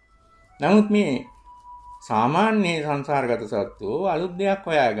 නමුත් මේ සාමාන්‍ය සංසාරගත සත්වෝ අලුත් දෙයක්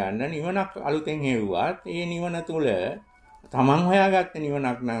හොයාගන්න නිවනක් අලුතෙන් හේවුවත් ඒ නිවන තුල තමන් හොයාගත්ත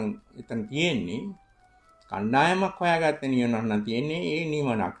නිවනක් නම් එතන තියෙන්නේ. කණ්ඩායමක් හොයාගත්ත නිවනක් නම් තියෙන්නේ ඒ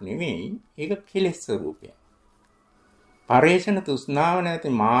නිවනක් නෙමෙයි. ඒක කෙලෙස් ස්වરૂපයක්. පරේෂණ තෘෂ්ණාව නැති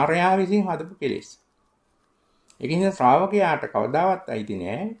මායාව විසින් හදපු කෙලෙස්. ඒකින්ද ශ්‍රාවකයාට කවදාවත් අයිති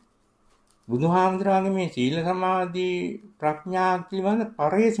නෑ බුදුහාමුදුරන්ගේ මේ සීල සමාධි ප්‍රඥා පිළිබඳ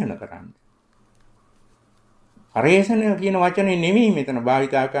පරේෂණ කරන්න. පරේෂණ කියන වචනේ නෙමෙයි මෙතන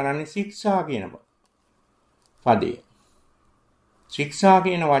භාවිතා කරන්නේ ශික්ෂා කියන පදේ. ශික්ෂා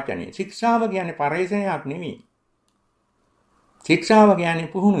කියන වචනේ. ශික්ෂාව කියන්නේ පරේෂණයක් නෙමෙයි. ශික්ෂාව කියන්නේ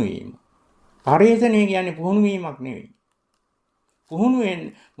පුහුණු වීම. පරේෂණය කියන්නේ පුහුණු වීමක් නෙමෙයි. පුහුණුවෙන්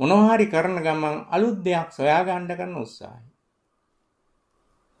මොනවා හරි කරන ගමන් අලුත් දෙයක් සොයා ගන්න කරන උත්සාහය.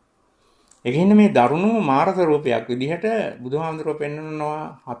 ඒකින් මේ දරුණු මාර ස්වરૂපයක් විදිහට බුදුහාමුදුරුවෝ පෙන්වනවා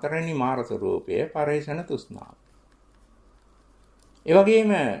හතරෙනි මාර ස්වરૂපය පරේෂණ තෘෂ්ණාව. ඒ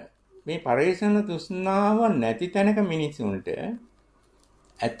වගේම මේ පරේෂණ තෘෂ්ණාව නැති තැනක මිනිසුන්ට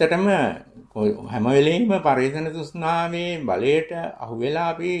ඇත්තටම හැම වෙලෙම පරේෂණ තෘෂ්ණාවේ බලයට අහු වෙලා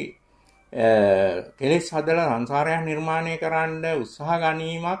අපි කෙලෙස් හදලා සංසාරයක් නිර්මාණය කරන්න උත්සාහ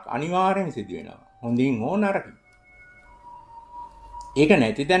ගැනීමක් අනිවාර්යෙන් සිදු වෙනවා. හොඳින් හෝ නරකින්. ඒක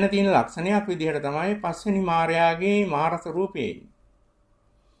නැති තැන තියෙන ලක්ෂණයක් විදිහට තමයි පස්වෙනි මායාවේ මාර ස්වરૂපේ.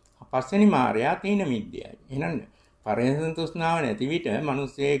 පස්වෙනි මායා තීන මිද්‍යයි. එහෙනම් පරේෂණ තෘෂ්ණාව නැති විට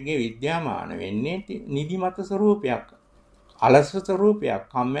මිනිස්සෙගේ විද්‍යාමාන වෙන්නේ නිදිමත ස්වરૂපයක්, අලස ස්වરૂපයක්,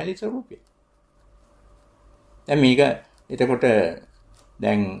 කම්මැලි ස්වરૂපයක්. දැන් මේක එතකොට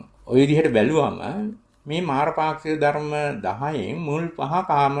දැන් ඔය විදිහට බැලුවම මේ මාරපාක්ෂික ධර්ම 10න් මුල් 5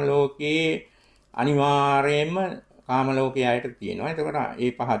 කාම ලෝකයේ අනිවාර්යයෙන්ම කාම ලෝකයේ ආයත තියෙනවා. එතකොට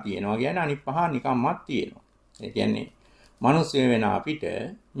ඒ 5 තියෙනවා කියන්නේ අනිත් 5 නිකම්මත් තියෙනවා. ඒ කියන්නේ මිනිස්සු වෙන අපිට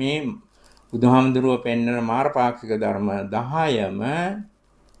මේ බුදුහාමුදුරුව පෙන්වන මාරපාක්ෂික ධර්ම 10ම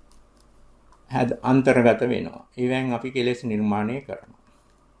අන්තර්ගත වෙනවා. ඒවෙන් අපි කෙලෙස් නිර්මාණය කරනවා.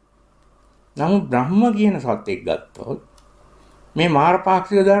 නමුත් බ්‍රහ්ම කියන සත්‍යෙක් ගත්තොත් මේ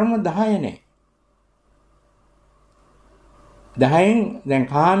මාරපාක්ෂික ධර්ම 10 නෑ. 10න් දැන්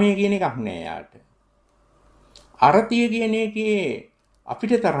කාමයේ කියන එකක් නෑ යාට. අරතිය කියන එකේ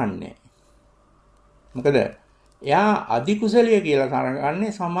අපිට තරන්නේ. මොකද එයා අධි කුසලයේ කියලා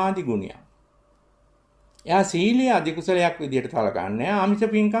තරගන්නේ සමාධි ගුණයක්. එයා සීලයේ අධි කුසලයක් විදිහට සලකන්නේ. ආමිෂ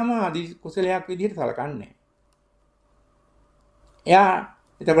පින්කම අධි කුසලයක් විදිහට සලකන්නේ. එයා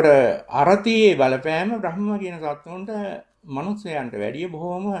එතකොට අරතියේ බලපෑම බ්‍රහ්ම කියන සත්තුන්ට මනුස්සයන්ට වැඩිය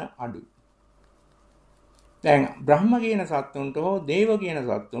බොහොම අඩුයි. දැන් බ්‍රහ්ම කියන සත්තුන්ට හෝ දේව කියන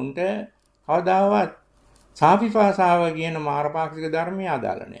සත්තුන්ට කවදාවත් සාපිපාසාව කියන මාරපාක්ෂික ධර්මය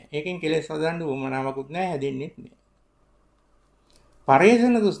අදාළ නැහැ. ඒකෙන් කෙලෙස් හදන්න උවමනාවකුත් නැහැ, හැදෙන්නෙත් නැහැ.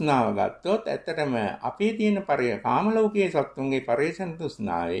 පරේෂණ තෘෂ්ණාව ගත්තොත් ඇත්තටම අපේ තියෙන කාම ලෝකයේ සත්තුන්ගේ පරේෂණ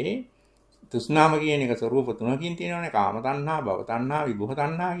තෘෂ්ණාවේ තෘෂ්ණාව කියන එක ස්වરૂප තුනකින් තියෙනවානේ. කාම තණ්හා, භව තණ්හා, විභව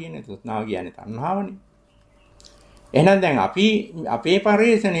තණ්හා කියන තෘෂ්ණාව කියන්නේ තණ්හාවනේ. එහෙනම් දැන් අපි අපේ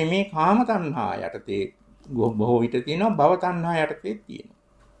පරිශ්‍රණය මේ කාම තණ්හා යටතේ බොහෝ විට තියෙනවා, භව තණ්හා යටතේ තියෙනවා,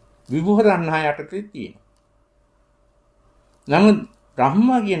 විභව තණ්හා යටතේ තියෙනවා. නමුත් බ්‍රහ්ම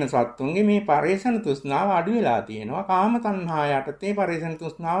කියන සත්තුන්ගේ මේ පරිශ්‍රණ තෘෂ්ණාව අඩු වෙලා තියෙනවා. කාම තණ්හා යටතේ පරිශ්‍රණ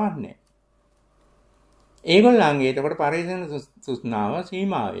තෘෂ්ණාවක් නැහැ. ඒගොල්ලන්ගේ එතකොට පරිශ්‍රණ තෘෂ්ණාව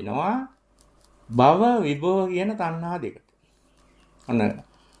සීමා වෙනවා භව විභව කියන තණ්හා දෙකට. අන්න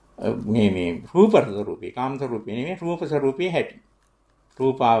මේ රූප ස්වરૂපේ, කාම ස්වરૂපේ නෙමෙයි, රූප ස්වરૂපේ හැටි.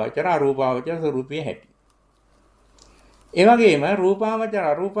 රූපාවචර අරූපාවචර ස්වરૂපේ හැටි. ඒ වගේම රූපාවචර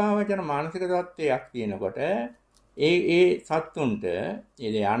අරූපාවචර මානසික තත්ත්වයක් තියෙනකොට ඒ සත්තුන්ට ඒ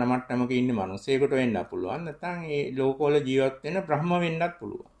ධානා මට්ටමක ඉන්න මිනිසෙකුට වෙන්න පුළුවන්, නැත්නම් ඒ ලෝකවල ජීවත් වෙන බ්‍රහ්ම වෙන්නත්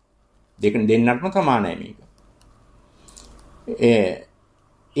පුළුවන්. දෙන්නටම සමානයි මේක.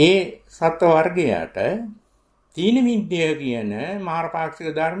 ඒ සත්ව වර්ගයට තීන මිද්‍ය කියන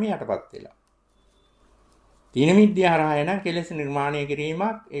මාරපාක්ෂික ධර්මය යටපත් වෙලා. තීන මිද්‍ය හරහා එන කෙලෙස් නිර්මාණය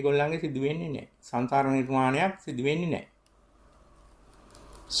කිරීමක් ඒගොල්ලන්ගේ සිදු වෙන්නේ නැහැ. සංසාර නිර්මාණයක් සිදු වෙන්නේ නැහැ.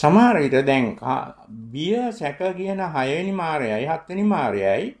 සමහර විට දැන් බිය සැක කියන 6 වෙනි මායයයි 7 වෙනි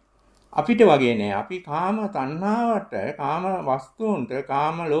මායයයි අපිට වගේ නෑ. අපි කාම තණ්හාවට, කාම වස්තුන්ට,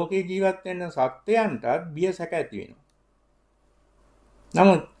 කාම ලෝකේ ජීවත් වෙන සත්‍යයන්ටත් බිය සැක ඇති වෙනවා.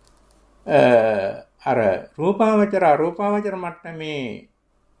 නමුත් අර රූපාවචර අරූපාවචර මට්ටමේ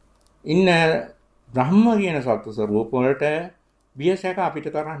ඉන්න බ්‍රහ්ම කියන සත්ව ස්වરૂප වලට බිය සැක අපිට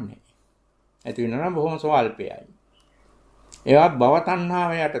කරන්නේ. ඇති වෙනවා නම් බොහොම ස්වල්පයයි. ඒවත් භව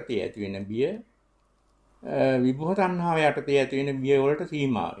තණ්හාව යටතේ ඇති වෙන බිය, විභව තණ්හාව යටතේ ඇති වෙන බිය වලට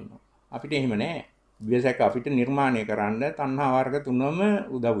සීමා වෙනවා. අපිට එහෙම නෑ. බියසක අපිට නිර්මාණය කරන්න තණ්හා වර්ග තුනම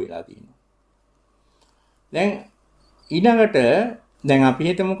උදව් වෙලා තියෙනවා. දැන් ඊළඟට දැන් අපි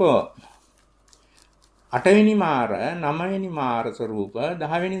හිතමුකෝ 8 වෙනි මාර, 9 වෙනි මාර ස්වરૂප,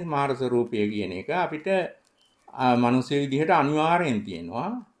 10 වෙනි මාර ස්වરૂපය කියන එක අපිට මනුස්ස විදිහට අනිවාර්යෙන්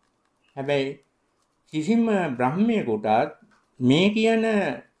තියෙනවා. හැබැයි කිසිම බ්‍රහ්මයෙකුටත් මේ කියන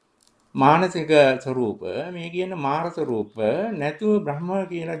මානසික ස්වરૂප, මේ කියන මාර ස්වરૂප නැතුව බ්‍රහ්ම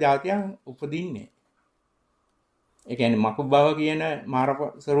කියන જાතියක් උපදින්නේ. ඒ කියන්නේ මකු භව කියන මාර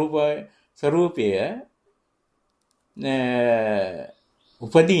ස්වરૂපය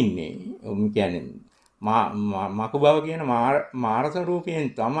උපදින්නේ. කියන්නේ මකු භව කියන මාර ස්වરૂපයෙන්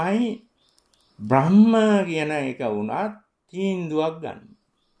තමයි බ්‍රහ්ම කියන එක වුණත් තීන්දුවක් ගන්න.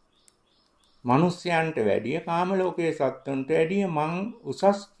 මිනිස්යන්ට වැඩිය, කාම ලෝකයේ සත්තුන්ට වැඩිය මං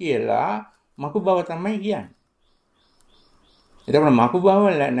උසස් කියලා මකු භව තමයි කියන්නේ. එතකොට මකු භව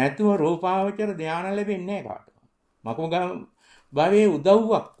නැතුව රූපාවචර ධානය ලැබෙන්නේ නැහැ කාටවත්. මකු භවයේ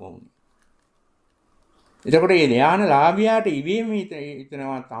උදව්වක් වුණේ. එතකොට මේ ධානය ලාභියාට ඉවීම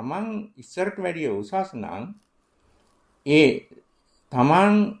හිතනවා තමන් ඉස්සරට වැඩිය උසස් නම් ඒ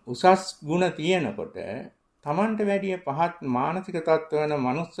තමන් උසස් ගුණ තියෙනකොට තමන්ට වැඩිය පහත් මානසික තත්ත්ව වෙන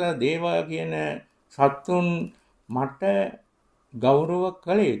මනුස්ස දේව කියන සත්තුන් මට ගෞරව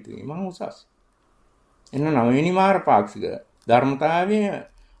කළ යුතුයි. මම උසස්. එන්න 9 වෙනි මාර්ගපාක්ෂික ධර්මතාවයේ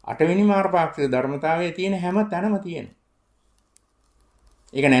 8 වෙනි මාර්ගපාක්ෂික ධර්මතාවයේ තියෙන හැම තැනම තියෙනවා.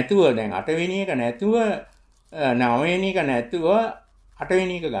 ඒක නැතුව දැන් 8 වෙනි එක නැතුව 9 වෙනි එක නැතුව 8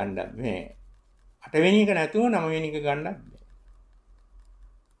 වෙනි එක ගන්නත් මේ 8 වෙනි එක නැතුව 9 වෙනි එක ගන්නත් බෑ.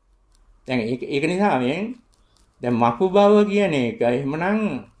 දැන් ඒක නිසා දැන් මකු භව කියන එක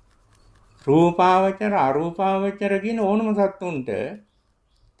එහෙමනම් රූපාවචර අරූපාවචර කියන ඕනම සත්තුන්ට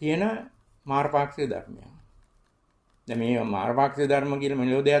තියෙන මාර්ගපාක්ෂික ධර්මයක්. දැන් මේ මාර්ගපාක්ෂික ධර්ම කියලා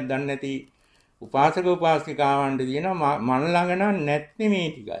මෙලෝ දෙයක් දන්නේ නැති උපාසක උපාසිකාවන්ට තියෙනවා මන ළඟ නම් නැත්තේ මේ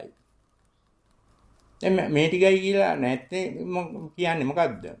ටිකයි. දැන් මේ ටිකයි කියලා නැත්තේ කියන්නේ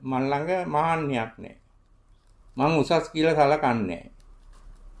මොකද්ද? මන ළඟ මහාන්‍යයක් නැහැ. මං උසස් කියලා සලකන්නේ නැහැ.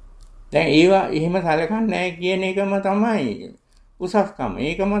 දැන් ඒවා එහෙම සැලකන්නේ නැහැ කියන එකම තමයි උසස්කම.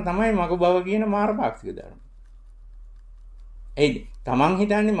 ඒකම තමයි මග බව කියන මාර්ගපාක්ෂික ධර්ම. ඒ තමන්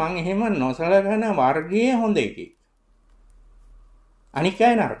හිතන්නේ මං එහෙම නොසලකන වර්ගයේ හොඳ එකෙක්. අනික්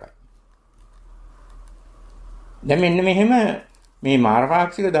අය නරකයි. දැන් මෙන්න මෙහෙම මේ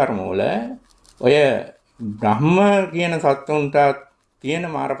මාර්ගපාක්ෂික ධර්ම වල ඔය බ්‍රහ්ම කියන සත්තුන්ට තියෙන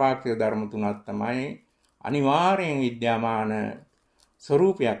මාර්ගපාක්ෂික ධර්ම තුනක් තමයි අනිවාර්යෙන් විද්‍යාමාන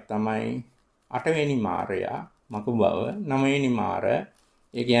ස්වરૂපයක් තමයි 8 වෙනි මාරයා මකු බව, 9 වෙනි මාර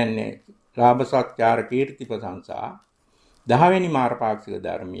ඒ කියන්නේ ලාභ සත්කාර කීර්ති ප්‍රශංසා, 10 වෙනි මාර්ගපාක්ෂික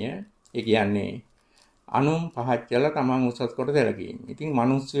ධර්මීය ඒ කියන්නේ අනුන් පහච්චල තමන් උසස් කොට සැලකීම. ඉතින්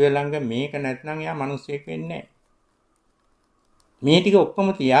මිනිස්සු ළඟ මේක නැත්නම් යා මිනිස්සෙක් වෙන්නේ නැහැ. මේ ටික ඔක්කොම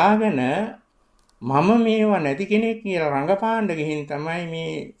තියාගෙන මම මේවා නැති කෙනෙක් කියලා රංගපාණ්ඩ ගිහින් තමයි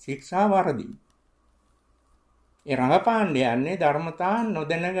මේ ශික්ෂා වරදී. ඒ රංගපාණ්ඩ යන්නේ ධර්මතා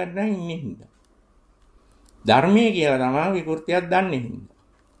නොදැනගන්න ඉන්නේ හින්දා. ධර්මයේ කියලා තමයි විකෘතියක් දන්නේ හින්දා.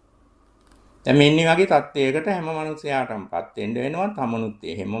 දැන් මෙන්න වගේ තත්ත්වයකට හැම මිනිසයාටමපත් වෙන්න වෙනවා. තමනුත්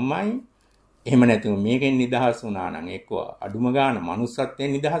එහෙමමයි. එහෙම නැතුව මේකෙන් නිදහස් වුණා නම් එක්ක අඩුම ගන්න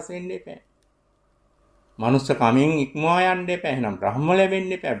manussත්වයෙන් නිදහස් වෙන්න එපා. manuss කමින් ඉක්මවා යන්න එපා. එහෙනම් බ්‍රහ්ම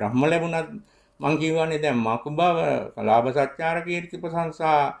ලැබෙන්න එපා. බ්‍රහ්ම ලැබුණත් මං කියවනේ දැන් මකුබව ලාභ සත්‍යාර කීර්ති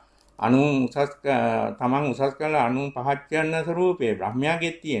ප්‍රශංසා තමන් උසස් කළ 95 යන ස්වરૂපේ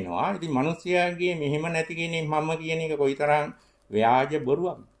බ්‍රහ්මයාගේ තියෙනවා. ඉතින් මිනිස්යාගේ මෙහෙම නැති කෙනෙක් මම කියන එක කොයිතරම් ව්‍යාජ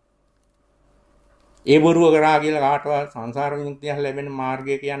බොරුවක්ද? ඒ බොරුව කරා කියලා කාටවත් සංසාර විමුක්තිය ලැබෙන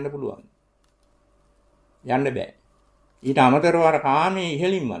මාර්ගය කියන්න පුළුවන්. යන්න බෑ. ඊට අමතරව අර කාමයේ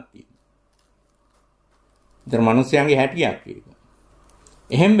ඉහළින්මත් තියෙනවා. ඉතින් මිනිස්යාගේ හැටියක් ඒක.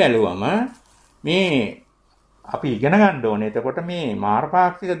 එහෙන් බැලුවම මේ අපි ඉගෙන ගන්න ඕනේ. එතකොට මේ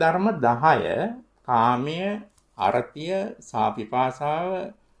මාර්ගපාක්ෂික ධර්ම 10 කාමය, අරතිය,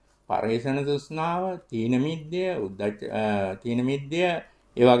 සාපිපාසාව, පරේෂණ තෘෂ්ණාව, තීන මිද්දය, තීන මිද්දය,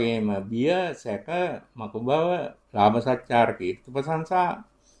 ඒ වගේම බිය, සැක, මකුබව, ලාභ සත්‍යාර කීර්ති ප්‍රශංසා.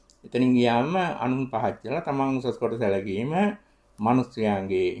 එතනින් ගියාම අනුන් පහත් කියලා තමන් උසස් කොට සැලකීම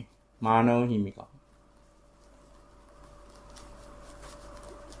මිනිස්යාගේ මානව හිමිකම්.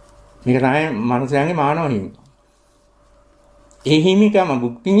 මේක තමයි මිනිස්යාගේ මානව හිමිකම. ඒ හිමිකම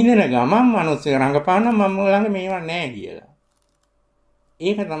භුක්ති විඳින ගමන් මිනිස්සු රංගපාන මම ළඟ මේවා නැහැ කියලා.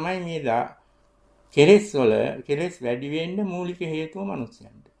 ඒක තමයි මේ කෙලෙස් වැඩි වෙන්න මූලික හේතුව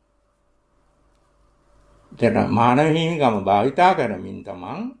මිනිස්යන්ට. දැන් මානව හිමිකම භාවිතා කරමින්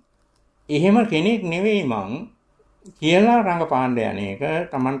තමන් එහෙම කෙනෙක් නෙවෙයි මං කියලා රංගපාණ්ඩ යන එක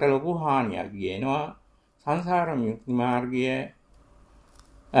තමන්ට ලොකු හානියක් ගේනවා. සංසාර මුක්ති මාර්ගය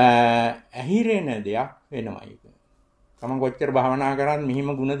ඇහිරෙන දෙයක් වෙනවා ඒක. තමන් කොච්චර භාවනා කරත් මෙහිම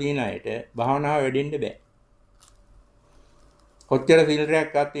ಗುಣ දින අයට භාවනාව වැඩෙන්න බෑ. කොච්චර සීල්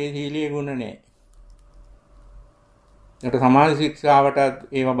රැක්කත් ඒ සීලයේ ගුණ නැහැ. ඒකට සමාධි ශික්ෂාවටත්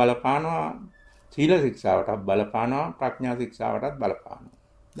ඒව බලපානවා, සීල ශික්ෂාවටත් බලපානවා, ප්‍රඥා ශික්ෂාවටත් බලපානවා.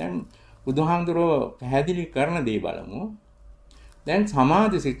 දැන් බුදුහාමුදුරුවෝ පැහැදිලි කරන දේ බලමු. දැන්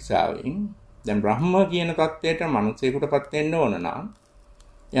සමාධි ශික්ෂාවෙන් දැන් බ්‍රහ්ම කියන தත්වයට මනුස්සයෙකුටපත් වෙන්න ඕන නම්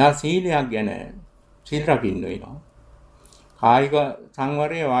එයා සීලයක් ගැන සීල් රකින්න වෙනවා. කායික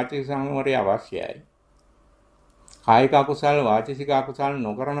සංවරය, වාචික සංවරය අවශ්‍යයි. කායික අකුසල්, වාචික අකුසල්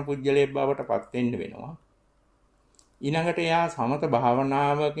නොකරන පුජ්‍යලයේ බවටපත් වෙන්න වෙනවා. ඊළඟට එයා සමත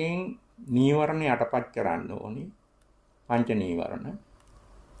භාවනාවකින් නීවරණ යටපත් කරන්න ඕනි. පංච නීවරණ.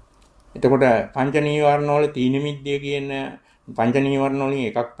 එතකොට පංච නීවරණ වල තීන මිද්දේ කියන පංච නීවරණ වලින්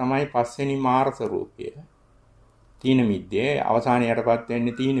එකක් තමයි පස්වෙනි මාර ස්වરૂපය. තීන මිද්දේ අවසානයටපත්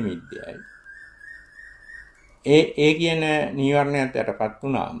වෙන්නේ තීන මිද්දයයි. ඒ කියන නීවරණයට යටපත්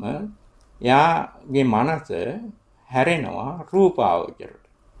වුණාම එයාගේ මනස හැරෙනවා රූපාවචරයට.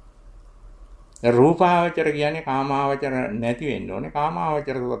 රූපාවචර කියන්නේ කාමාවචර නැති වෙන්න ඕනේ.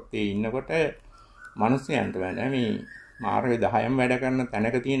 කාමාවචර තත්ත්වයේ ඉන්නකොට මිනිස්යන්ට වෙන මේ මාර්ගය 10න් වැඩ කරන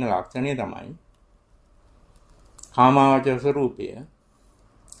තැනක තියෙන ලක්ෂණය තමයි කාමාවචර ස්වરૂපය.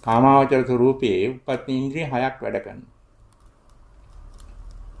 කාමාවචර ස්වરૂපයේ උපත් ඉන්ද්‍රිය 6ක් වැඩ කරනවා.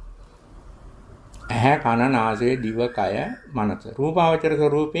 ඇහැ, කන, නාසය, දිව, කය, මනස. රූපාවචර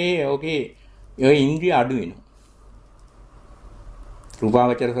ස්වરૂපයේ ඔකේ ඒ ඉන්ද්‍රිය අඩු වෙනවා.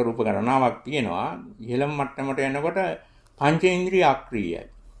 රූපාවචර ස්වરૂප ගණනාවක් තියෙනවා. ඉහළම මට්ටමට යනකොට පංච ඉන්ද්‍රිය අක්‍රීයයි.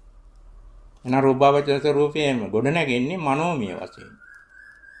 එන රූපාවචර ස්වરૂපයේම ගොඩ නැගෙන්නේ මනෝමය වශයෙන්.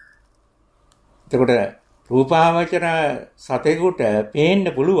 එතකොට රූපාවචර සතෙකුට පේන්න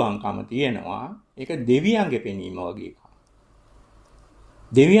පුළුවන්කම තියෙනවා. ඒක දෙවියන්ගේ පෙනීම වගේ එකක්.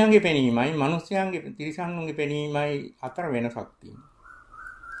 දෙවියන්ගේ පෙනීමයි මිනිස්යාගේ තිරිසනුන්ගේ පෙනීමයි අතර වෙනසක් තියෙනවා.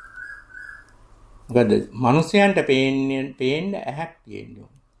 මොකද මිනිස්යන්ට පේන්න ඇහක් තියෙනවා.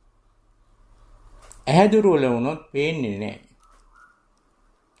 ඇහැ දුර්වල වුණොත් පේන්නේ නැහැ.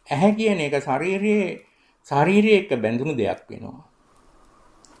 ඇහැ කියන එක ශරීරයේ එක්ක බැඳුණු දෙයක් වෙනවා.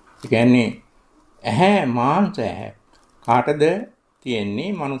 ඒ කියන්නේ ඇහැ මාංශ ඇහැ කාටද තියෙන්නේ?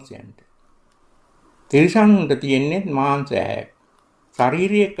 මිනිස්යන්ට. තිරිසනුන්ට තියෙන්නේ මාංශ ඇහැ.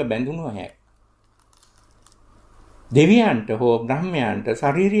 ශරීරයේ එක්ක බැඳුණු ඇහැ. දෙවියන්ට හෝ බ්‍රහ්මයන්ට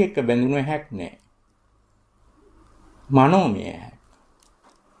ශරීරයේ එක්ක බැඳුණු ඇහැක් නැහැ. මනෝමය ඇහැ.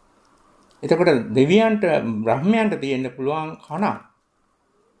 එතකොට දෙවියන්ට බ්‍රහ්මයන්ට තියෙන්න පුළුවන් කනක්.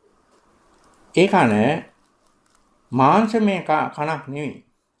 ඒ කන මාංශමය කනක් නෙවෙයි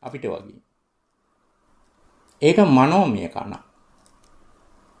අපිට වගේ. ඒක මනෝමය කනක්.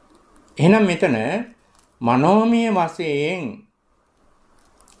 එහෙනම් මෙතන මනෝමය වශයෙන්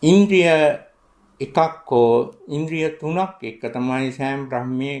ඉන්ද්‍රිය එකක් හෝ ඉන්ද්‍රිය තුනක් එක තමයි සෑම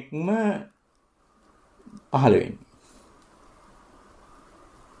බ්‍රහ්මයේක්ම පහළ වෙන්නේ.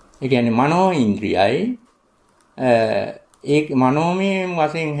 ඒ කියන්නේ මනෝ ඉන්ද්‍රියයි, ඒ මනෝමය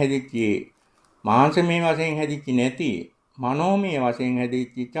වශයෙන් හැදිච්ච මාංශමය වශයෙන් හැදිච්ච නැති මනෝමය වශයෙන්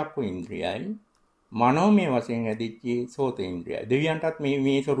හැදිච්ච චක්කු ඉන්ද්‍රියයි මනෝමය වශයෙන් හැදිච්ච සෝත ඉන්ද්‍රියයි දෙවියන්ටත්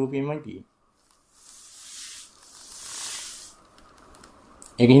මේ ස්වરૂපෙමයි තියෙන්නේ.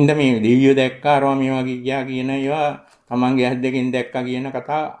 ඒකින්ද මේ දෙවියෝ දැක්කාරවා මේ වගේ ගියා කියන ඒවා තමන්ගේ ඇස් දෙකෙන් දැක්කා කියන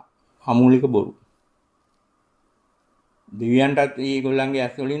කතා අමූලික බොරු. දෙවියන්ටත් ඒගොල්ලන්ගේ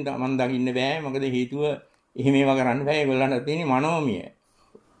ඇස් වලින් තමන් දකින්න බෑ. මොකද හේතුව එහෙම ඒවා කරන්න බෑ. ඒගොල්ලන්ට තියෙන්නේ මනෝමය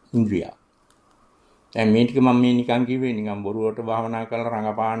ඉන්ද්‍රිය. දැන් මේ ටික මම මේ නිකන් කිව්වේ නිකන් බොරුවට භාවනා කරලා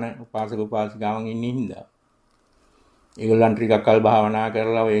රඟපාන උපාසක උපාසිකාවන් ඉන්නේ හින්දා. ඒගොල්ලන් ටිකක් කල් භාවනා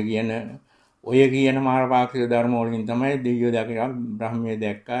කරලා ඔය කියන මාර්ගපාක්ෂික ධර්ම වලින් තමයි දෙවියෝ දැකලා බ්‍රහ්මයේ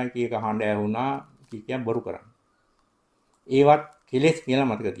දැක්කා කීක හඬ ඇහුණා කීක බොරු කරන්නේ. ඒවත් කෙලෙස් කියලා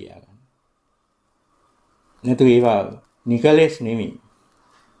මතක තියාගන්න. නැතු ඒවා නිකලෙස් නෙමෙයි.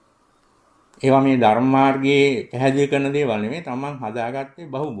 ඒවා මේ ධර්ම මාර්ගයේ පැහැදිලි කරන දේවල් නෙමෙයි තමන් හදාගත්තේ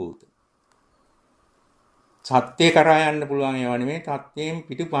බහුබූත. සත්‍ය කරා යන්න පුළුවන් ඒවා නෙමෙයි සත්‍යයෙන්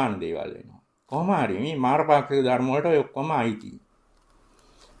පිටුපාන දේවල් වෙනවා. කොහොම හරි මේ මාර්ගපාක්ෂික ධර්ම වලට ඔය ඔක්කොම අයිති.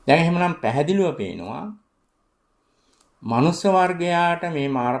 දැන් එහෙමනම් පැහැදිලිව පේනවා මනුස්ස වර්ගයාට මේ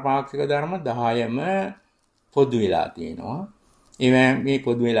මාර්ගපාක්ෂික ධර්ම 10ම පොදු වෙලා තියෙනවා. ඒවෙන් මේ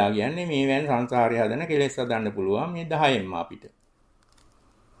පොදු වෙලා කියන්නේ මේවෙන් සංසාරය හදන කෙලෙස් හදන්න පුළුවන් මේ 10න්ම අපිට.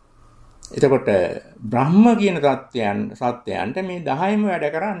 එතකොට බ්‍රහ්ම කියන සත්‍යයන්ට මේ 10ම වැඩ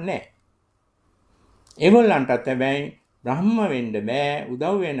කරන්නේ නැහැ. ඒගොල්ලන්ටත් හැබැයි බ්‍රහ්ම වෙන්න බෑ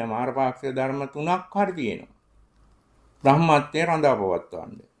උදව් වෙන මාර්ගපාක්ෂික ධර්ම 3ක් හරි තියෙනවා. බ්‍රහ්මත්වයේ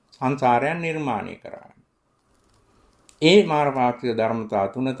රඳාපවත්වන්න සංසාරයන් නිර්මාණය කරන්න. ඒ මාර්ගපාක්ෂික ධර්මතා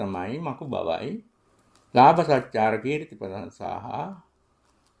 3 තමයි මකු බවයි ලාභ සත්‍චාර කීර්ති ප්‍රශංසාහ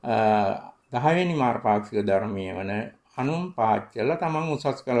 10 වෙනි මාර්ගපාක්ෂික ධර්මයේ වන අනුන් පාච්චල තමන්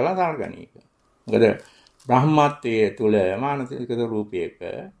උසස් කරලා සාර්ගණ එක. මොකද බ්‍රහ්මත්වයේ තුල මානසික රූපයක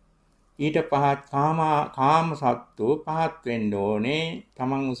ඊට පහත් කාම සත්තු පහත් වෙන්න ඕනේ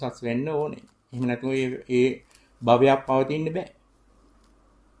තමන් උසස් වෙන්න ඕනේ. එහෙම නැතුව ඒ භවයක් පවතින්න බෑ.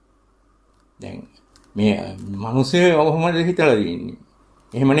 දැන් මේ මිනිස්සු කොහොමද හිතලා ඉන්නේ?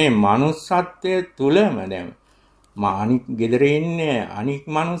 එහෙමනේ manussත්වයේ තුලම දැන් අනික් ගෙදර ඉන්නේ අනික්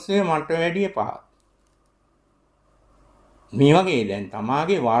මිනිස්සු මට වැඩිය පහත්. මේ වගේ දැන්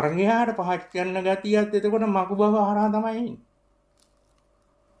තමාගේ වර්ගයාට පහත් කරන ගතියත් එතකොට මකු බව හරහා තමයි එන්නේ.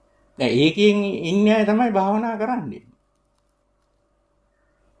 දැන් ඒකෙන් ඉන්නේ අය තමයි භාවනා කරන්නේ.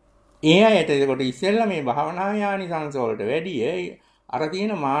 ඒ අයට එතකොට ඉස්සෙල්ලා මේ භාවනාවේ ආනිසංස වලට වැඩිය අර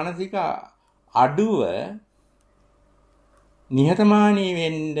තියෙන මානසික අඩුව නිහතමානී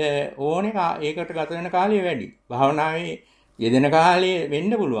වෙන්න ඕනේ ඒකට ගත වෙන කාලය වැඩි. භාවනාවේ යෙදෙන කාලය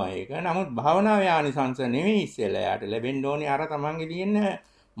වෙන්න පුළුවන් ඒක. නමුත් භාවනාවේ ආනිසංස නෙමෙයි ඉස්සෙල්ලා යාට ලැබෙන්න ඕනේ අර තමන්ගේ තියෙන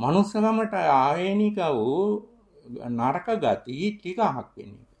මනුස්සකමට ආවේනික වූ නරක ගති ටිකක්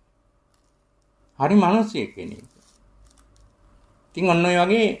වෙන්නේ. හරි මිනිස්සෙක් වෙන්නේ. ඉතින් ඔන්න ඔය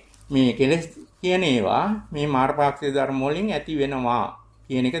වගේ මේ කෙලෙස් කියන ඒවා මේ මාර්ගපාක්ෂික ධර්ම වලින් ඇති වෙනවා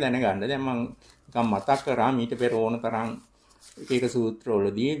කියන එක දැනගන්න. දැන් මම නිකන් මතක් කරා මීට පෙර ඕන තරම් එක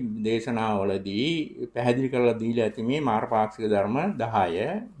සූත්‍රවලදී දේශනාවලදී පැහැදිලි කරලා දීලා ඇති මේ මාර්ගපාක්ෂික ධර්ම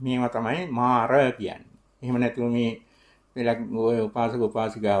 10 මේවා තමයි මාර කියන්නේ. එහෙම නැතුව මේ වෙලක් ඔය උපාසක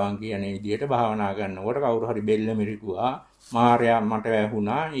උපාසිකාවන් කියන විදිහට භාවනා කරනකොට කවුරු හරි බෙල්ල මිරිකුවා මාරයා මට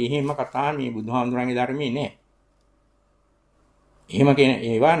වැහුණා. එහෙම කතා මේ බුදුහාමුදුරන්ගේ ධර්මයේ නෑ. එහෙම කියන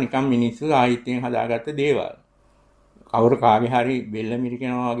ඒවා නිකම් මිනිස්සු සාහිත්‍යයෙන් හදාගත්ත දේවල්. කවුරු කාගේ හරි බෙල්ල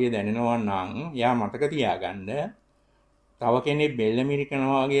මිරිකනවා වගේ දැනෙනවා නම් යා මතක තියාගන්න තව කෙනෙක් බෙල්ල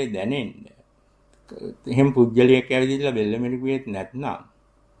මිරිකනවා වගේ දැනෙන්න. එහෙම පුජ්‍යලියක් ඇවිදilla බෙල්ල මිරිකුවෙත් නැත්නම්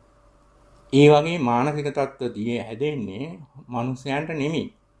ඒ වගේ මානසික තත්ත්ව හැදෙන්නේ මිනිස්යන්ට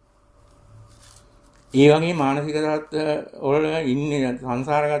නෙමෙයි. ඒ වගේ මානසික තත්ත්ව වල ඉන්නේ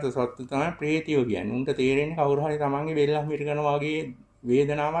සංසාරගත සත්ත්ව තමයි ප්‍රේතියෝ කියන්නේ. උන්ට තේරෙන්නේ කවුරු හරි තමන්ගේ බෙල්ලක් මිරිකනවා වගේ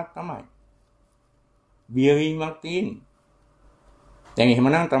වේදනාවක් තමයි. බියවීමක් තියෙන්නේ. දැන්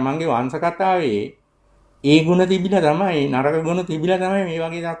එහෙමනම් තමන්ගේ වංශ කතාවේ ඒ ಗುಣ තිබිලා තමයි නරක ගුණ තිබිලා තමයි මේ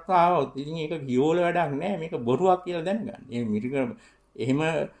වගේ தත්ත්ව ආවොත්. ඉතින් ඒක කියෝල වැඩක් නෑ. මේක බොරුවක් කියලා දැනගන්න. මේ මිරික එහෙම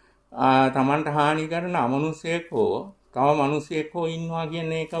තමන්ට හානි කරන අමනුෂ්‍යයෙක් හෝ තව මිනිසෙක් හෝ ඉන්නවා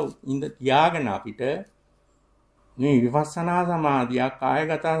කියන එක තියාගෙන අපිට මේ විපස්සනා සමාධියක්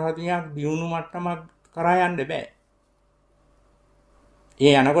කායගත සතියක් දියුණු මට්ටමක් කරා යන්න බෑ.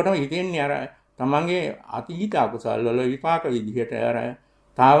 ඒ යනකොටම හිතෙන්නේ අර තමන්ගේ අතීත අකුසල් වල විපාක විදිහට අර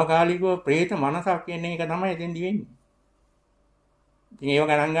తాවකාලිකව ප්‍රේත මනසක් කියන එක තමයි එතෙන්දි වෙන්නේ. ඉතින් ඒව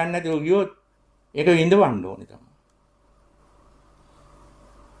ගණන් ගන්න නැතුව ගියොත් ඒක විඳවන්න ඕනේ තමයි.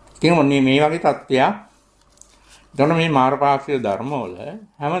 ඉතින් මොන්නේ මේ වගේ තත්ත්වයක් එතකොට මේ මාර්ගපාක්ෂික ධර්මවල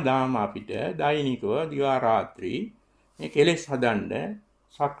හැමදාම අපිට දෛනිකව දිවා රාත්‍රී මේ කෙලෙස් හදන්න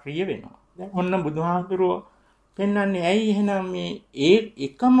සක්‍රිය වෙනවා. දැන් ඔන්න බුදුහාමුදුරුවෝ පෙන්වන්නේ ඇයි එහෙනම් මේ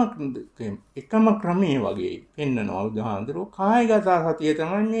එකම ක්‍රමයේ වගේ පෙන්නනවා බුදුහාමුදුරුවෝ. කායගත සතිය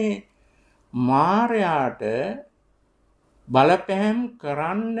තමයි මේ මායයට බලපෑම්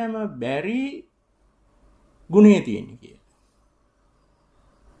කරන්නම බැරි ගුණය තියෙන්නේ කියලා.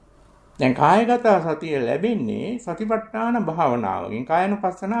 දැන් කායගත සතිය ලැබෙන්නේ සතිපට්ඨාන භාවනාවකින්,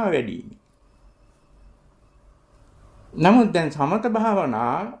 කායනුපස්සනාව වැඩි වීම. නමුත් දැන් සමත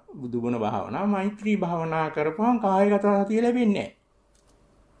භාවනා, බුදුගුණ භාවනා, මෛත්‍රී භාවනා කරපුවම කායගත සතිය ලැබෙන්නේ නැහැ.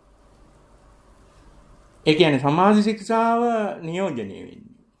 ඒ කියන්නේ සමාධි ශික්ෂාව නියෝජනය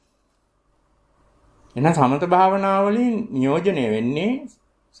වෙන්නේ. එහෙනම් සමත භාවනාවලින් නියෝජනය වෙන්නේ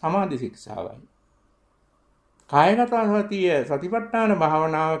සමාධි ශික්ෂාවයි. කායගත සතිය සතිපට්ඨාන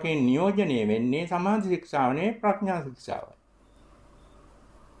භාවනාවකින් නියෝජනය වෙන්නේ සමාධි ශික්ෂාවනේ ප්‍රඥා ශික්ෂාවයි.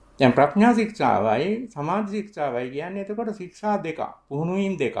 දැන් ප්‍රඥා ශික්ෂාවයි සමාධි ශික්ෂාවයි කියන්නේ එතකොට ශික්ෂා දෙක, පුහුණු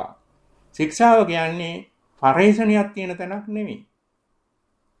වීම දෙක. ශික්ෂාව කියන්නේ පරේෂණයක් තියෙන තැනක් නෙමෙයි.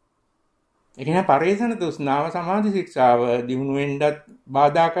 ඒ කියන්නේ පරේෂණ තෘෂ්ණාව සමාධි ශික්ෂාව දිනු වෙන්නත්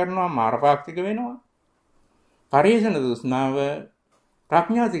බාධා කරනවා, මාර්ගපාක්ෂික වෙනවා. පරේෂණ තෘෂ්ණාව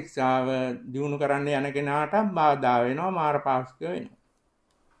ප්‍රඥා ශික්ෂාව දිනු කරන්න යන කෙනාට බාධා වෙනවා, මාර්ගපාක්ෂික වෙනවා.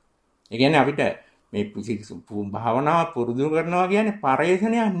 ඒ කියන්නේ අපිට මේ භාවනාව පුරුදු කරනවා කියන්නේ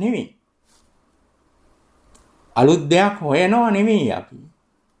පරේෂණයක් නෙමෙයි. අලුත් දෙයක් හොයනවා නෙමෙයි අපි.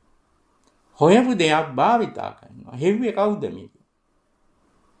 හොයපු දෙයක් භාවිතා කරනවා. හෙව්වේ කවුද මේක?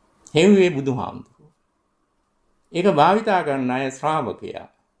 හෙව්වේ බුදුහාමුදුරුවෝ. ඒක භාවිතා කරන අය ශ්‍රාවකයා.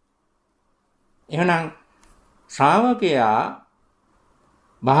 එහෙනම් ශ්‍රාවකයා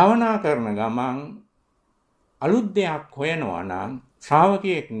භාවනා කරන ගමන් අලුත් දෙයක් හොයනවා නම්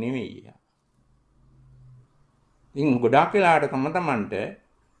ශ්‍රාවකයෙක් නෙමෙයි. ඉතින් ගොඩාක් වෙලාවට තමන්ට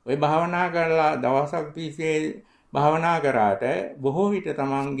ඔය භාවනා කරලා දවසක් තිස්සේ භාවනා කරාට බොහෝ විට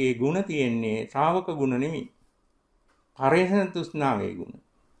තමන්ගේ ಗುಣ තියෙන්නේ ශ්‍රාවක ගුණ නෙමෙයි. පරේෂණ තෘෂ්ණාවේ ගුණ.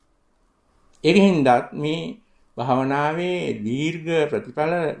 ඒකින්දත් මේ භාවනාවේ දීර්ඝ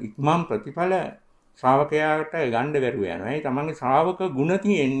ප්‍රතිඵල, ඉක්මන් ප්‍රතිඵල ශ්‍රාවකයාට ගන්න බැරුව යනවා. ඒ තමන්ගේ ශ්‍රාවක ගුණ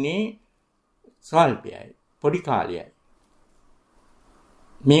තියෙන්නේ ස්වල්පයයි, පොඩි කාලයයි.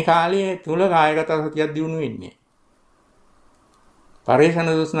 මේ කාලයේ තුල කායගත සතියක් දිනු වෙන්නේ. පරේෂණ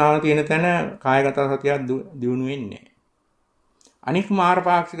තෘෂ්ණාව තියෙන තැන කායගත සතියක් දිනු වෙන්නේ. අනික්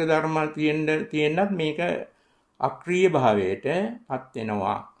මාර්ගපාක්ෂික ධර්ම තියෙන්නත් මේක අක්‍රීය භාවයටපත්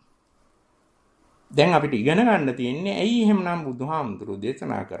වෙනවා. දැන් අපිට ඉගෙන ගන්න තියෙන්නේ ඇයි එහෙමනම් බුදුහාමුදුරුවෝ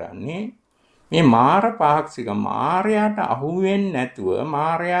දේශනා කරන්නේ මේ මාර්ගපාක්ෂික මායයට අහු වෙන්නේ නැතුව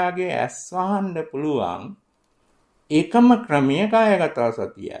මායාගේ ඇස් වහන්න පුළුවන් එකම ක්‍රමය කායගත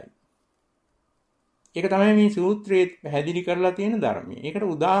සතියයි. ඒක තමයි මේ සූත්‍රයේ පැහැදිලි කරලා තියෙන ධර්මය. ඒකට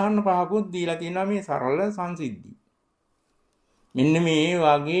උදාහරණ පහකුත් දීලා තියෙනවා මේ සරල සංසිද්ධි. මෙන්න මේ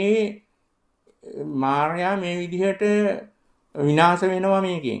වගේ මායා මේ විදිහට විනාශ වෙනවා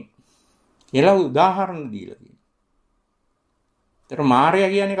මේකෙන් කියලා උදාහරණ දීලා තියෙනවා. ඒතර මායා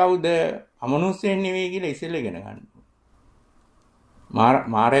කියන්නේ කවුද? අමනුෂ්‍යයන් නෙවෙයි කියලා ඉස්සෙල්ලා ඉගෙන ගන්න.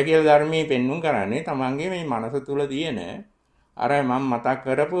 මායා කියලා ධර්මයේ පෙන්වුම් කරන්නේ තමන්ගේ මේ මනස තුල තියෙන අර මම මතක්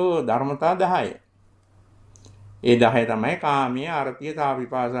කරපු ධර්මතා 10. ඒ 10 තමයි කාමීය, අර්ථිය,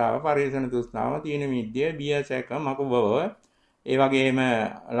 තාවිපාසාව, පරේෂණ තෘෂ්ණාව, තීන මිද්‍ය, බිය, සැක, මකුබව, ඒ වගේම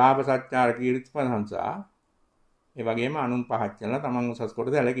ලාභ සත්‍චාර කීර්ති ප්‍රශංසා, ඒ වගේම අනුන් පහත් කරලා තමන් උසස් කොට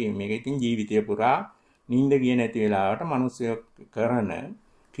සැලකීම. මේක ඉතින් ජීවිතය පුරා නිින්ද ගියේ නැති වෙලාවට මිනිස්සු කරන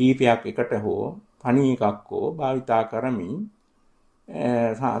කීපයක් එකට හෝ තනි එකක් හෝ භාවිතා කරමින්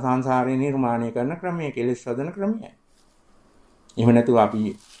සංසාරේ නිර්මාණය කරන ක්‍රමය, කෙලෙස් හදන ක්‍රමයයි. එහෙම නැතුව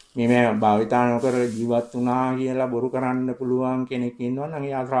අපි මේ භාවිතා නොකර ජීවත් වුණා කියලා බොරු කරන්න පුළුවන් කෙනෙක් ඉන්නවා නම්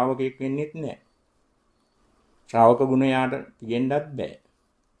එයා ශ්‍රාවකෙක් වෙන්නෙත් නැහැ. ශ්‍රාවක ගුණ යාට තියෙන්නත් බෑ.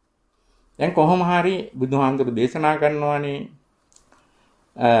 දැන් කොහොම හරි බුදුහාමුදුරු දේශනා කරනවානේ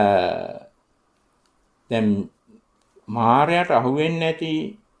දැන් මායයට අහු වෙන්නේ නැති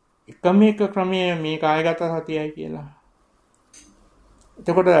එකම එක ක්‍රමය මේ කායගත සතියයි කියලා.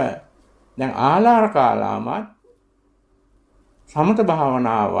 එතකොට දැන් ආලාර කාලාමත් සමත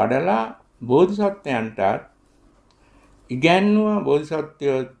භාවනාව වඩලා බෝධිසත්වයන්ට ඉගැන්නුවා,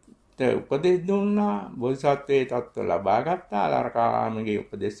 බෝධිසත්වයට උපදෙස් දුන්නා, බෝධිසත්වයේ තත්ත්ව ලබා ගත්තා. ආලාර කාලාමගේ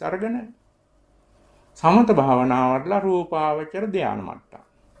උපදෙස් අරගෙන සමත භාවනාව වඩලා රූපාවචර ධානය මට්ටම්.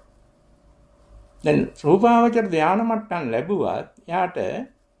 දැන් රූපාවචර ධානය මට්ටම් ලැබුවත් යාට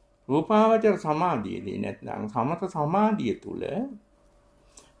රූපාවචර සමාධියදී නැත්නම් සමත සමාධිය තුල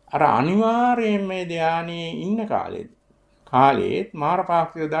අර අනිවාර්යයෙන්ම මේ ධානයේ ඉන්න කාලෙත්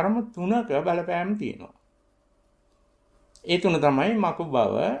මාර්ගපාක්ෂික ධර්ම 3ක බලපෑම් තියෙනවා. ඒ තුන තමයි මකු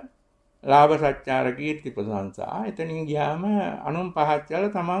බව, ලාභ සත්‍චාර කීර්ති ප්‍රශංසා. එතනින් ගියාම අනුන් පහත් කළ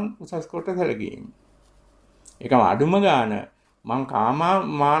තමන් උසස් කොට සැලකීම. ඒකම අඩුම ගාන මං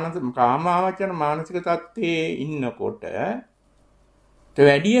කාමාවචන මානසික තත්ත්වයේ ඉන්නකොට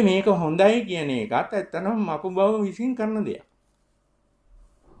වැඩිය මේක හොඳයි කියන එකත් ඇත්තනම් මකු බව විසින් කරන දෙයක්.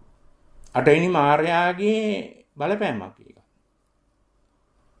 අටවෙනි මාර්යාගේ බලපෑමක් එක.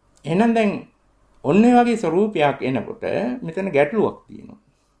 එහෙනම් දැන් ඔන්න වගේ ස්වરૂපයක් එනකොට මෙතන ගැටලුවක් තියෙනවා.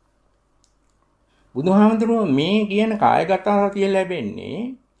 බුදුහාමුදුරුවෝ මේ කියන කායගත සතිය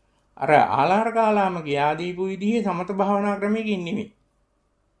ලැබෙන්නේ අර ආලාර කාලාම ගියා දීපු විදිහේ සමත භාවනා ක්‍රමයකින් නෙමෙයි.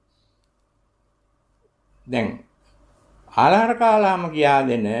 දැන් ආලාර කාලාම ගියා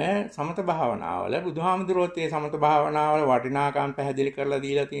දෙන සමත භාවනාවල බුදුහාමුදුරුවෝත් ඒ සමත භාවනාවල වටිනාකම් පැහැදිලි කරලා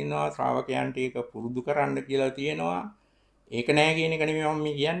දීලා තියෙනවා. ශ්‍රාවකයන්ට ඒක පුරුදු කරන්න කියලා තියෙනවා. ඒක නෑ කියන එක නෙමෙයි මම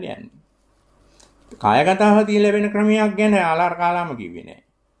කියන්නේ. කායගත සතිය ලැබෙන ක්‍රමයක් ගැන ආලාර කාලාම කිව්වේ නෑ.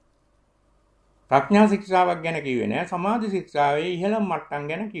 ප්‍රඥා ශික්ෂාවක් ගැන කිව්වේ නෑ. සමාධි ශික්ෂාවේ ඉහළම මට්ටම්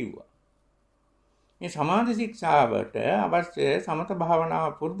ගැන කිව්වා. මේ සමාධි ශික්ෂාවට අවශ්‍ය සමත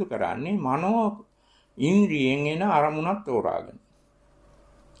භාවනාව පුරුදු කරන්නේ මනෝ ඉන්ද්‍රියෙන් එන අරමුණක් තෝරාගෙන.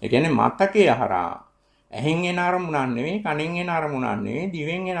 ඒ කියන්නේ මතකයේ හරහා ඇහෙන් එන අරමුණක් නෙවෙයි, කනෙන් එන අරමුණක් නෙවෙයි,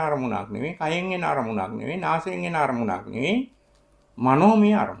 දිවෙන් එන අරමුණක් නෙවෙයි, කයෙන් එන අරමුණක් නෙවෙයි, නාසයෙන් එන අරමුණක් නෙවෙයි,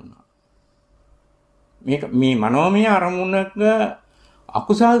 මනෝමය අරමුණක්. මේ මනෝමය අරමුණක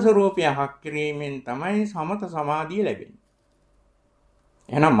අකුසල් ස්වરૂපය හක් කිරීමෙන් තමයි සමත සමාධිය ලැබෙන්නේ.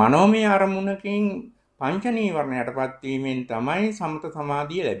 එහෙනම් මනෝමය අරමුණකින් පංච නීවරණයටපත් වීමෙන් තමයි සමත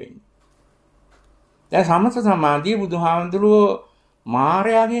සමාධිය ලැබෙන්නේ. දැන් සමත සමාධිය බුදුහාමුදුරුවෝ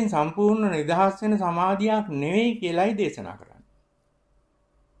මායාවෙන් සම්පූර්ණ නිදහස් වෙන සමාධියක් නෙවෙයි කියලායි දේශනා කරන්නේ.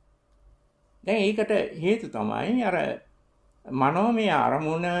 දැන් ඒකට හේතු තමයි අර මනෝමය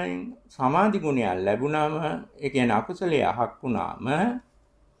අරමුණෙන් සමාධි ගුණය ලැබුණාම, ඒ කියන්නේ අකුසලයේ අහක් වුණාම,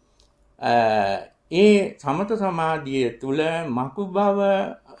 ඒ සමත සමාධිය තුල මකු බව,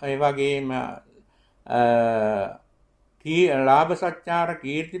 ඒ වගේම ලාභ සත්‍චාර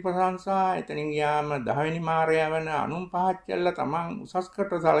කීර්ති ප්‍රශංසා, එතනින් යාම 10 වෙනි මාර්යා වෙන අනුන් පහත් කළා තමන්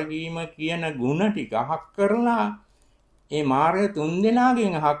උසස්කට සැලකීම කියන ಗುಣ ටික අහක් කරලා ඒ මාර්ය තුන්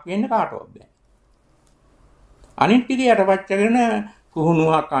දෙනාගෙන් අහක් වෙන්න කාටවත් බෑ. අනිත් ටික යටපත් කරගෙන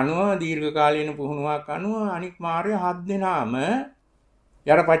පුහුණුවක් අනුව, දීර්ඝ කාලීන පුහුණුවක් අනුව අනික් මාර්ය 7 දෙනාම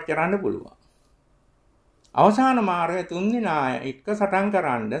යටපත් කරන්න පුළුවන්. අවසාන මාර්ය තුන් දෙනා එක සටන්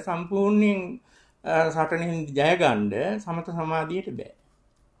කරන්න සම්පූර්ණයෙන් සටනින් ජය ගන්න සමත සමාධියට බෑ.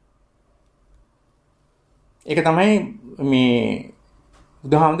 ඒක තමයි මේ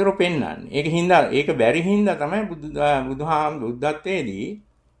බුදුහාමුදුරුවෝ පෙන්වන්නේ. ඒක බැරි හින්දා තමයි බුද්ධත්වයේදී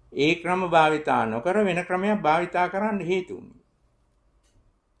ඒ ක්‍රම භාවිතා නොකර වෙන ක්‍රමයක් භාවිතා කරන්න හේතු වුනේ.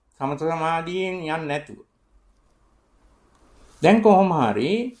 සමත සමාධියෙන් යන්නේ නැතුව. දැන් කොහොම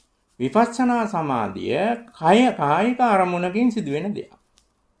හරි විපස්සනා සමාධිය කායික අරමුණකින් සිදුවෙන දෙයක්.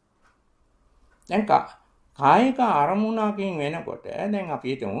 දැන් කායික අරමුණකින් වෙනකොට දැන් අපි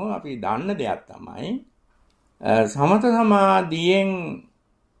හිතමු අපි දන්න දෙයක් තමයි සමත සමාධියෙන්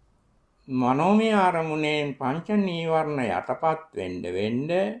මනෝමය අරමුණෙන් පංච නීවරණ යටපත් වෙන්න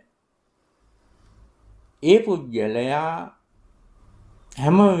ඒ පුජ්‍යලයා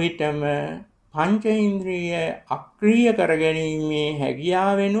හැම විටම පංච ඉන්ද්‍රිය අක්‍රීය කරගැනීමේ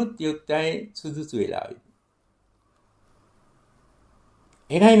හැකියාවෙනුත් යුක්තයි සුදුසු වෙලාවෙදී.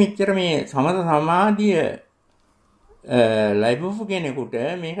 ඒකයි මෙච්චර මේ සමත සමාධිය ලැබුණු කෙනෙකුට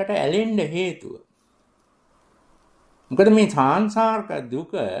මේකට ඇලෙන්න හේතුව. මොකද මේ සංසාරක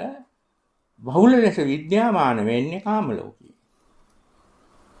දුක බහුල ලෙස විද්‍යාමාන වෙන්නේ කාම ලෝකයේ.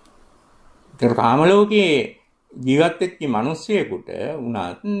 ඒතර කාම ලෝකයේ ජීවත් වෙච්ච මිනිස්සෙකුට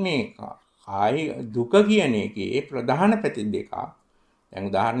උනත් මේ කාය දුක කියන එකේ ප්‍රධාන පැති දෙකක්. දැන්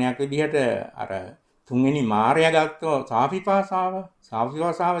උදාහරණයක් විදිහට අර තුන්වෙනි මාර්ය ගත්තොත්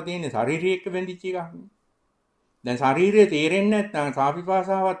සාපිපාසාව තියෙන්නේ ශාරීරික එක්ක බැඳිච්ච එකක්. දැන් ශාරීරිය තේරෙන්නේ නැත්නම්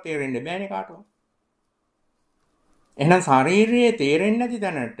සාපිපාසාවක් තේරෙන්න බෑනේ කාටවත්. එහෙනම් ශාරීරියේ තේරෙන්නේ නැති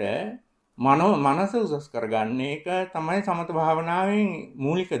තැනට මනස උසස් කරගන්න එක තමයි සමත භාවනාවෙන්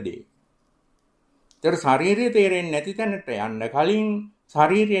මූලික දේ. ඒතර ශාරීරිය තේරෙන්නේ නැති තැනට යන්න කලින්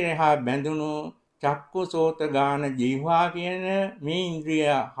ශාරීරිය හා බැඳුණු චක්කු සෝත ගාන ජීවහා කියන මේ ඉන්ද්‍රිය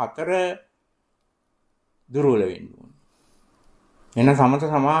හතර දුර්වල වෙන්න ඕනේ. එන සමත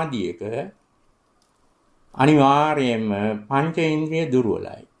සමාධියක අනිවාර්යයෙන්ම පංච ඉන්ද්‍රිය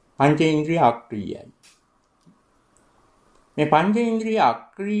දුර්වලයි. පංච ඉන්ද්‍රිය අක්‍රීයයි. මේ පංච ඉන්ද්‍රිය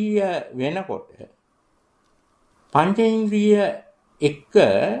අක්‍රීය වෙනකොට පංච ඉන්ද්‍රිය එක්ක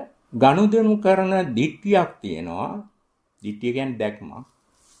ගනුදෙනු කරන දිට්ඨියක් තියෙනවා. දිට්ඨිය කියන්නේ දැක්ම.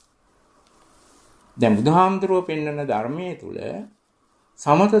 දැන් බුදුහාමුදුරුවෝ පෙන්වන ධර්මයේ තුල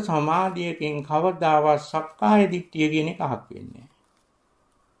සමත සමාධියකින් කවදාවත් සක්කාය දිට්ඨිය කියන එක අහක් වෙන්නේ නැහැ.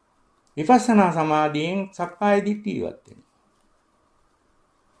 විපස්සනා සමාධියෙන් සක්කාය දිට්ඨිය ඉවත් වෙනවා.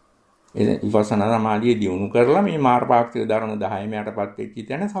 ඒ විපස්සනා සමාධිය දියුණු කරලා මේ මාර්ගපාක්ෂික ධර්ම 10 යටපත් වෙච්ච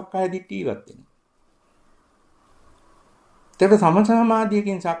තැන සක්කාය දිට්ඨිය ඉවත් වෙනවා. ඒක සමත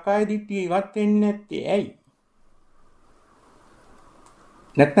සමාධියකින් සක්කාය දිට්ඨිය ඉවත් වෙන්නේ නැත්තේ ඇයි?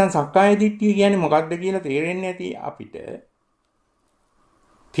 නැත්නම් සක්කාය දිට්ඨිය කියන්නේ මොකක්ද කියලා තේරෙන්නේ නැති අපිට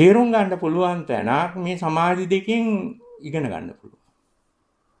තේරුම් ගන්න පුළුවන් තැනක් මේ සමාධි දෙකෙන් ඉගෙන ගන්න පුළුවන්.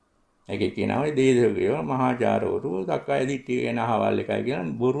 ඒකේ කියනවා මේ දේශකයෝ මහාචාර්යවරු සක්කාය දිට්ඨිය ගැන අහවල් එකයි කියන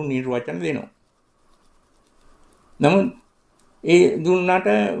බොරු නිර්වචන දෙනවා. නමුත් ඒ දුන්නට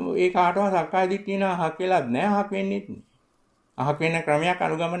ඒ කාටවත් සක්කාය දිට්ඨිය නා අහක් වෙලත් නැහැ, අහක් වෙන්නේ නැහැ. අහක් වෙන ක්‍රමයක්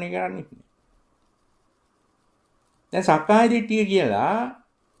අනුගමනය කරන්නේ නැහැ. දැන් සක්කාය දිට්ඨිය කියලා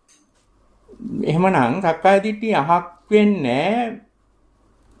එහෙමනම් සක්කාය දිට්ඨිය අහක් වෙන්නේ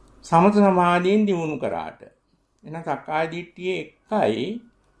සමත සමාධියෙන් දිනු කරාට. එහෙනම් සක්කාය දිට්ඨිය එකයි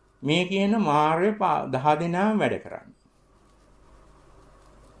මේ කියන මාර්ගය 10 දෙනාම වැඩ කරන්නේ.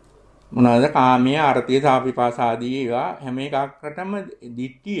 මොනවාද? කාමයේ අර්ථය සාපිපාසාදී ඒවා හැම එකකටම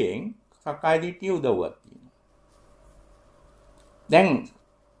දිට්ඨියෙන් සක්කාය දිට්ඨිය උදව්වක් තියෙනවා. දැන්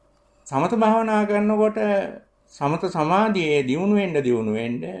සමත භාවනා කරනකොට සමත සමාධියේ දියුණු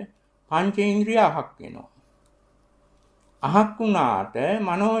වෙන්න පංචේන්ද්‍රිය අහක් වෙනවා. අහක් වුණාට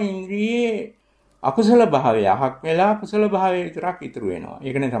මනෝ ඉන්ද්‍රියේ අකුසල භාවය අහක් වෙලා කුසල භාවය විතරක් ඉතුරු වෙනවා.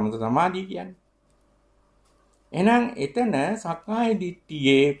 ඒකනේ සමත සමාධිය කියන්නේ. එහෙනම් එතන සක්කාය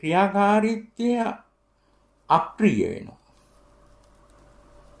දිට්ඨියේ ක්‍රියාකාරීත්වය අක්‍රිය වෙනවා.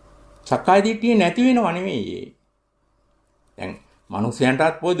 සක්කාය දිට්ඨිය නැති වෙනව නෙවෙයි. දැන්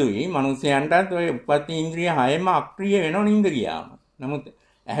මනුස්සයන්ටත් පොදුයි. මනුස්සයන්ටත් ඔය උපත් ඉන්ද්‍රිය 6ම අක්‍රිය වෙනව නින්ද ගියාම. නමුත්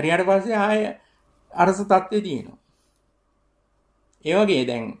ඇහැරියට පස්සේ ආය අරස තත්ත්වේ තියෙනවා. ඒ වගේ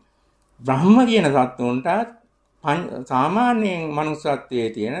දැන් බ්‍රහ්ම කියන සත්තුන්ටත් සාමාන්‍යයෙන් මනුස්සත්වයේ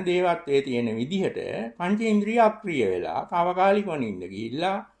තියෙන දේවත්වයේ තියෙන විදිහට පංචේන්ද්‍රිය අක්‍රිය වෙලා తాවකාලිකව නින්ද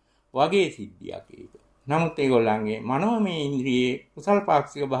ගිහිල්ලා වගේ සිද්ධියක් ඒක. නමුත් ඒගොල්ලන්ගේ මනෝමය ඉන්ද්‍රියේ කුසල්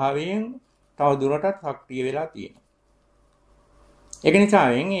පාක්ෂික භාවයෙන් තව දුරටත් සක්‍රිය වෙලා තියෙනවා. ඒක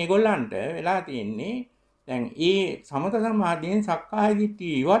නිසාවෙන් ඒගොල්ලන්ට වෙලා තියෙන්නේ දැන් ඒ සමත සමාධියෙන් සක්කාය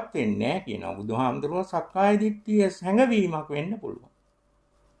දිට්ඨිය ඉවත් වෙන්නේ නැහැ කියනවා. බුදුහාමුදුරුවෝ සක්කාය දිට්ඨිය සංගවීමක් වෙන්න පුළුවන්.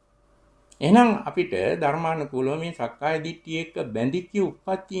 එහෙනම් අපිට ධර්මානුකූලව මේ සක්කාය දිට්ඨිය එක්ක බැඳිච්ච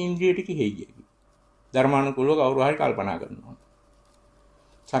උප්පත්ති ඉන්ද්‍රිය ටික හේයියි. ධර්මානුකූලව කවුරු හරි කල්පනා කරනවා.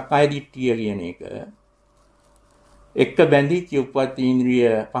 සක්කාය දිට්ඨිය කියන එක එක්ක බැඳිච්ච උප්පත්ති ඉන්ද්‍රිය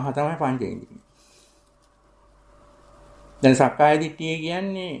පහ තමයි පංචේන්ද්‍රිය. දැන් සක්කාය දිට්ඨිය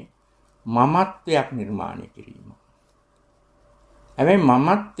කියන්නේ මමත්වයක් නිර්මාණය කිරීම. හැබැයි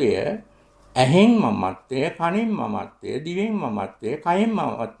මමත්වය ඇහෙන් මමත්වය, කනෙන් මමත්වය, දිවෙන් මමත්වය, කයෙන්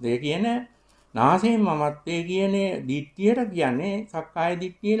මමත්වය කියන නාසයෙන් මමත්වය කියන දිට්ඨියට කියන්නේ සක්කාය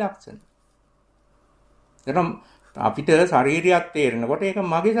දිට්ඨියේ ලක්ෂණ. එතන අපිට ශරීරයක් තේරෙනකොට ඒක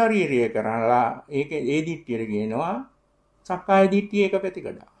මගේ ශරීරය කරලා ඒක ඒ දිට්ඨියට කියනවා සක්කාය දිට්ඨිය එක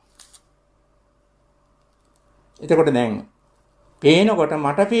පැතිකඩ. එතකොට දැන් පේනකොට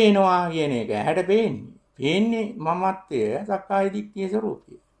මට පේනවා කියන එක ඇහැට පේන්නේ. පේන්නේ මමත්වය සක්කාය දිට්ඨියේ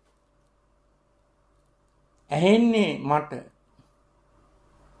ස්වરૂපය. ඇහෙන්නේ මට.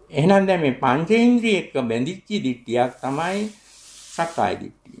 එහෙනම් දැන් මේ පංචේන්ද්‍රිය එක්ක බැඳිච්ච දිට්ඨියක් තමයි සක්කාය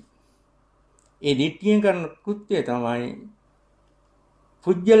දිට්ඨිය. ඒ දිට්ඨියෙන් කරන කෘත්‍යය තමයි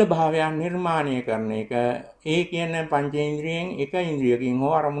පුජ්‍යල භාවයන් නිර්මාණය කරන එක. ඒ කියන්නේ පංචේන්ද්‍රියෙන් එක ඉන්ද්‍රියකින්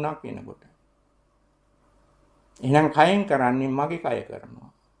හෝ අරමුණක් වෙනකොට. එහෙනම් කයෙන් කරන්නේ මගේ කය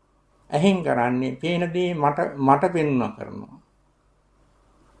කරනවා. ඇහෙන් කරන්නේ පේන දේ මට පෙන්වන කරනවා.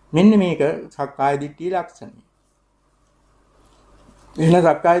 මෙන්න මේක සක්කාය දිට්ඨිය ලක්ෂණය. එහෙනම්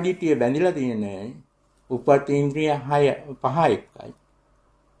සක්කාය දිට්ඨිය බැඳිලා තියෙන්නේ උපත් ඉන්ද්‍රිය 5 එකයි.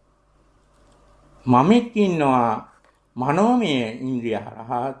 මමෙක් ඉන්නවා මනෝමය ඉන්ද්‍රිය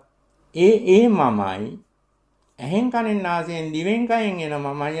හරහා ඒ මමයි ඇහෙන් කනෙන් නාසයෙන් දිවෙන් කයෙන් එන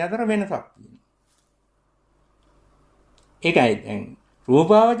මමයි අතර වෙනසක් තියෙනවා. ඒකයි දැන්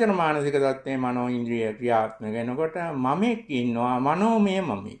රූපාවචර මානසික தත්ත්වයේ මනෝ ඉන්ද්‍රිය ක්‍රියාත්මක වෙනකොට මමෙක් ඉන්නවා මනෝමය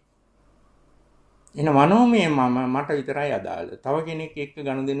මමෙක්. එන මනෝමය මම මට විතරයි අදාළ. තව කෙනෙක් එක්ක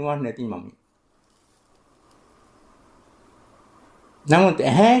ගනුදෙනුවක් නැති මමෙක්. නමුත්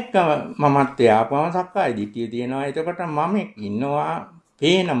ඇහැක මමත්වය ආපුවම සක්කාය දිට්ඨිය තියෙනවා. එතකොට මමෙක් ඉන්නවා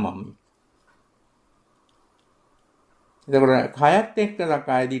පේන මමෙක්. එතකොට කයත් එක්ක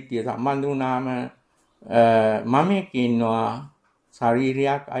සක්කාය දිට්ඨිය සම්බන්ධ වුණාම මමෙක් ඉන්නවා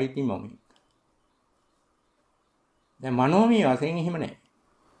ශරීරයක් අයිති මමෙක්. දැන් මනෝමය වශයෙන් එහෙම නැහැ.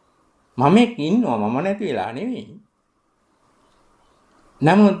 මමෙක් ඉන්නවා මම නැති වෙලා නෙවෙයි.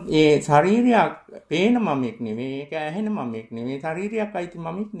 නමුත් ඒ ශරීරයක් පේන මමෙක් නෙවෙයි, ඒක ඇහෙන මමෙක් නෙවෙයි, ශරීරයක් අයිති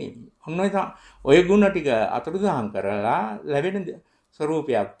මමෙක් නෙවෙයි. ඔය ගුණ ටික අතුරුදහන් කරලා ලැබෙන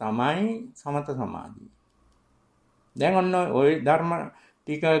ස්වરૂපයක් තමයි සමත සමාධිය. දැන් ඔන්න ওই ධර්ම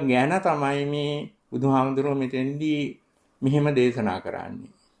ටික ගැන තමයි මේ බුදුහාමුදුරුවෝ මෙතෙන්දී මෙහෙම දේශනා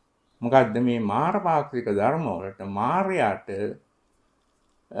කරන්නේ. මොකද්ද මේ මාරපාක්ෂික ධර්ම වලට මාරයට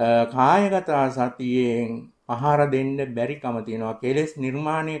කායගත සතියෙන් පහර දෙන්න බැරිකම තියෙනවා. කෙලෙස්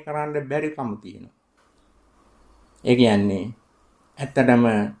නිර්මාණය කරන්න බැරිකම තියෙනවා. ඒ කියන්නේ ඇත්තටම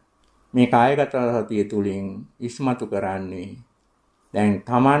මේ කායගත සතිය තුලින් ඉස්මතු කරන්නේ දැන්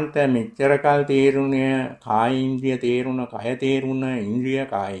Tamanට මෙච්චර කල් තේරුණේ කාය ඉන්ද්‍රිය තේරුණ, කය තේරුණ ඉන්ද්‍රිය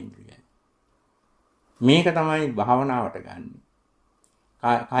කාය ඉන්ද්‍රිය. මේක තමයි භාවනාවට ගන්න.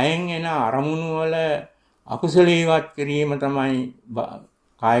 කයෙන් එන අරමුණු වල අකුසලීවත් කිරීම තමයි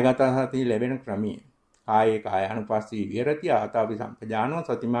කායගත සතිය ලැබෙන ක්‍රමය. කායේ කායානුපස්සී විහෙරති ආතාපි සම්පජානෝ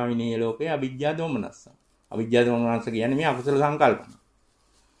සතිමා විනී ලෝකේ අවිජ්ජා දෝමනස්ස. අවිජ්ජා දෝමනස්ස කියන්නේ මේ අකුසල සංකල්පන.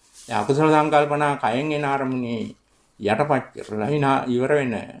 ඒ අකුසල සංකල්පනා කයෙන් එන අරමුණේ යටපත් කරලා ඉවර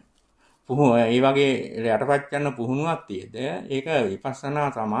වෙන ඒ වගේ යටපත් කරන පුහුණුවක් තියද ඒක විපස්සනා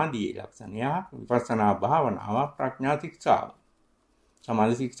සමාධියේ ලක්ෂණයක්. විපස්සනා භාවනාව ප්‍රඥා ශික්ෂාව.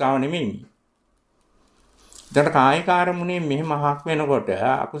 සමාධි ශික්ෂාව නෙමෙයි. ඒකට කායික අරමුණේ මෙහෙම අහක් වෙනකොට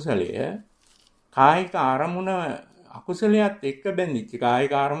අකුසලය කායික අරමුණ අකුසලයට එක්ක බැඳිච්ච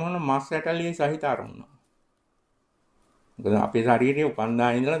කායික අරමුණ මස් ඇටලියේ සහිත අරමුණ. මොකද අපේ ශරීරයේ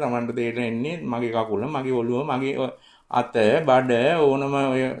උපන්දා ඉඳලා Tamanට තේරෙන්නේ මගේ කකුල, මගේ ඔළුව, මගේ අත, බඩ ඕනම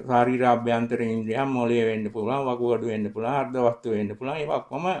ඔය ශරීර අභ්‍යන්තර ඉන්ද්‍රියන් මොළයේ වෙන්න පුළුවන්, වකුගඩු වෙන්න පුළුවන්, අර්ධ වස්තු වෙන්න පුළුවන්. ඒවා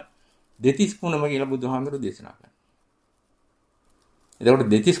කොහොම දෙතිස් කුණම කියලා බුදුහාමුදුරු දේශනා කරනවා. එතකොට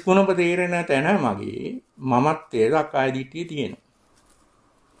දෙතිස් කුණම තේරෙන තැන මගේ මමත්වයේ සක්කාය දිට්ඨිය තියෙනවා.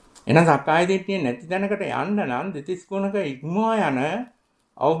 එහෙනම් සක්කාය දිට්ඨිය නැති තැනකට යන්න නම් දෙතිස් කුණක ඉක්මවා යන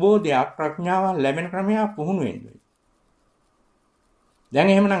අවබෝධයක් ප්‍රඥාවක් ලැබෙන ක්‍රමයක් පුහුණු වෙන්න ඕනේ. දැන්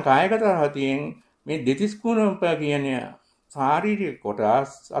එහෙමනම් කායගත සතියෙන් මේ දෙතිස් කුණප කියන ශාරීරික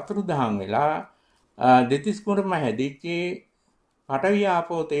කොටස් අතුරුදහන් වෙලා දෙතිස් කුණම හැදිච්ච පඨවි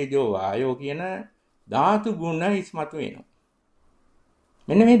ආපෝ තේජෝ වායෝ කියන ධාතු ගුණ ඉස්මතු වෙනවා.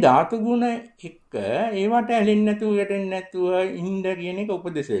 මෙන්න මේ ධාතු ගුණ එක්ක ඒවට ඇලෙන්නේ නැතුව ගැටෙන්නේ නැතුව ඉන්න කියන එක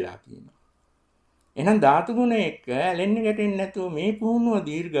උපදෙස් වෙලා කියනවා. එහෙනම් ධාතු ගුණ එක්ක ඇලෙන්නේ ගැටෙන්නේ නැතුව මේ පුහුණුව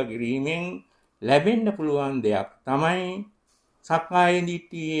දීර්ඝ කිරීමෙන් ලැබෙන්න පුළුවන් දෙයක් තමයි සක්කාය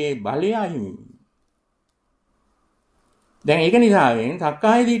දිට්ඨියේ බලය අහිමි. දැන් ඒක නිසාවෙන්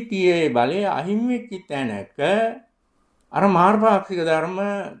සක්කාය දිට්ඨියේ බලය අහිමි වෙච්ච තැනක අර මාර්ගාක්ෂික ධර්ම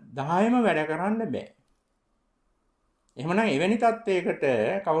 10ම වැඩ කරන්න බෑ. එහෙමනම් එවැනි තත්වයකට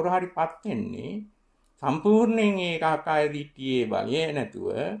කවුරු හරිපත් වෙන්නේ සම්පූර්ණයෙන් ඒ සක්කාය දිට්ඨියේ බලය නැතුව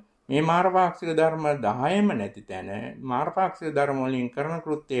මේ මාර්ගාක්ෂික ධර්ම 10ම නැති තැන මාර්ගාක්ෂික ධර්ම වලින් කරන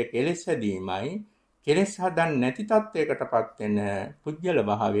කෘත්‍යය කෙලෙස් හැදීමයි. කෙලෙස් හදන්න නැති තත්වයකටපත් වෙන පුජ්‍යල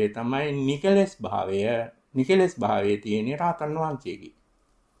භාවය තමයි නිකලෙස් භාවය. නිකලෙස් භාවයේ තියෙන රහතන් වහන්සේගේ.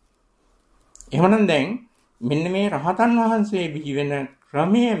 එහෙමනම් දැන් මෙන්න මේ රහතන් වහන්සේ බිහි වෙන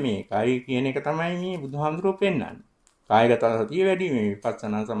ක්‍රමය මේකයි කියන එක තමයි මේ බුදුහාමුදුරුවෝ පෙන්වන්නේ. කායගත සතිය වැඩි වීම,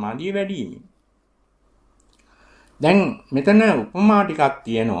 විපස්සනා සමාධිය වැඩි වීම. දැන් මෙතන උපමා ටිකක්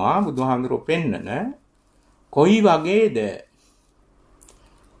තියෙනවා බුදුහාමුදුරුවෝ පෙන්නන කොයි වගේද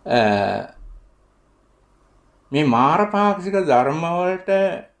මේ මාරපාක්ෂික ධර්ම වලට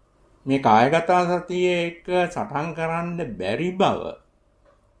මේ කායගත සතියේ එක්ක සටන් කරන්න බැරි බව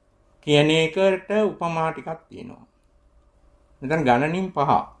කියන එකට උපමා ටිකක් තියෙනවා. මෙතන ගණනින්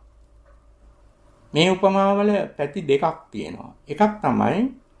 5. මේ උපමාවල පැති දෙකක් තියෙනවා. එකක් තමයි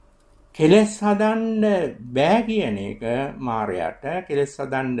කෙලෙස් හදන්න බෑ කියන එක මායයට. කෙලෙස්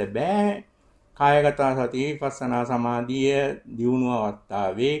හදන්න බෑ කායගත සතිය විපස්සනා සමාධිය දියුණුව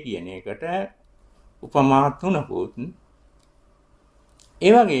අවස්ථාවේ කියන එකට උපමා 3කුත්.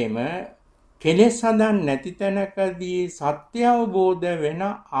 ඒ වගේම කෙලෙස් හදන්න නැති තැනකදී සත්‍ය අවබෝධ වෙන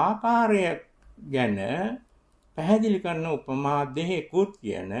ආකාරය ගැන පැහැදිලි කරන උපමා 2කුත්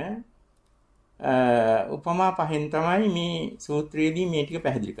කියන උපමා 5න් තමයි මේ සූත්‍රයේදී මේ ටික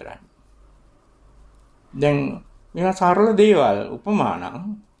පැහැදිලි කරන්නේ. දැන් මේවා සරල දේවල් උපමා නම්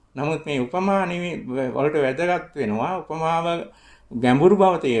නමුත් මේ උපමා වලට වැදගත් වෙනවා උපමාව ගැඹුරු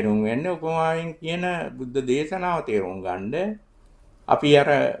බව තේරුම් ගන්න උපමාවෙන් කියන බුද්ධ දේශනාව තේරුම් ගන්න අපි අර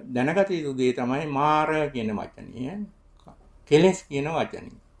දැනගත යුතු දේ තමයි මාර කියන වචනය කෙලෙස් කියන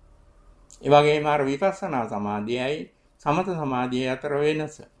වචනය. ඒ වගේම අර විපස්සනා සමාධියයි සමත සමාධියයි අතර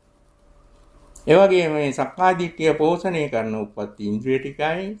වෙනස. ඒ වගේම මේ සක්කාය දිට්ඨිය පෝෂණය කරන උප්පත්ති ඉන්ද්‍රිය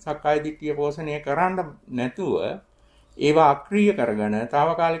ටිකයි සක්කාය දිට්ඨිය පෝෂණය කරන්න නැතුව ඒවා අක්‍රීය කරගෙන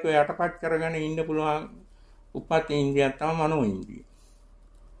తాවකාලිකව යටපත් කරගෙන ඉන්න පුළුවන් උපත් ඉන්ද්‍රියක් තමයි මනෝ ඉන්ද්‍රිය.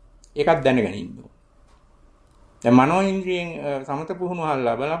 ඒකත් දැනගෙන ඉන්න ඕන. දැන් මනෝ ඉන්ද්‍රියෙන් සමත පුහුණුවල්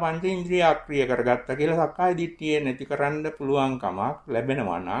ලැබලා පංච ඉන්ද්‍රිය අක්‍රීය කරගත්තා කියලා සක්කාය දිට්ඨිය නැති කරන්න පුළුවන් කමක්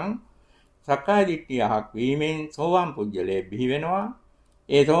ලැබෙනවා නම් සක්කාය දිට්ඨිය අහක් වීමෙන් සෝවාන් පුජ්‍යලයේ බිහි වෙනවා.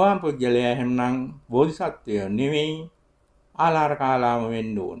 ඒ සෝවාන් පුජ්‍යලය එහෙමනම් බෝධිසත්වය නෙවෙයි ආලාර කාලාම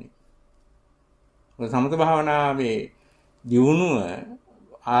වෙන්න ඕනේ. සමත භාවනාවේ දියුණුව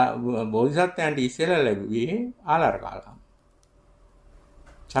බෝධිසත්වයන්ට ඉස්සෙල්ලා ලැබුවේ ආලාර කාලාම.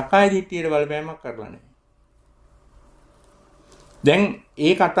 සක්කාය දිට්ඨියට බලපෑමක් කරලා නැහැ. දැන්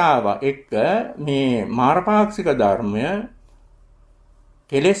ඒ කතාව එක්ක මේ මාරපාක්ෂික ධර්මය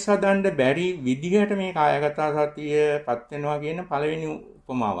කෙලෙස් හදන්න බැරි විදිහට මේ කායගත සතියපත් වෙනවා කියන පළවෙනි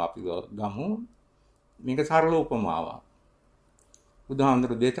උපමාව අපි ගමු. මේක සරල උපමාවක්.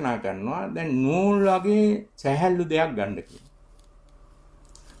 බුදුහාමුදුරු දේශනා කරනවා දැන් නූල් වගේ සැහැල්ලු දෙයක් ගන්න කියලා.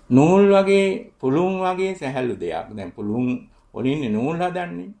 නූල් වගේ පුළුන් වගේ සැහැල්ලු දෙයක්. දැන් පුළුන් වලින් නූල්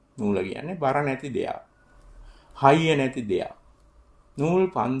හදන්නේ. නූල කියන්නේ බර නැති දෙයක්. හයිය නැති දෙයක්. නූල්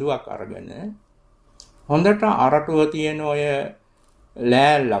පන්දුවක් අරගෙන හොඳට අරටුව තියෙන ඔය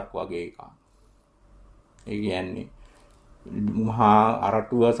ලෑල්ලක් වගේ එකක්. ඒ කියන්නේ මහා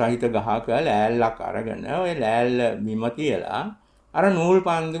අරටුව සහිත ගහක ලෑල්ලක් අරගෙන ඔය ලෑල්ල බිම තියලා අර නූල්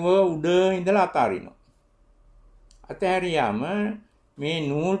පන්දුව උඩ ඉඳලා අතාරිනවා. අතහැරියාම මේ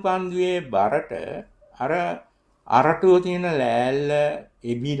නූල් පන්දුවේ බරට අර අරටුව තියෙන ලෑල්ල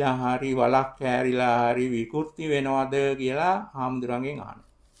එබිලා හරි වලක් කෑරිලා හරි විකෘති වෙනවද කියලා හාමුදුරන්ගෙන් අහනවා.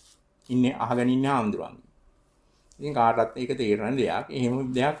 ඉන්නේ අහගෙන ඉන්න හාමුදුරන්ගෙන්. ඉතින් කාටවත් ඒක තේරෙන දෙයක් එහෙම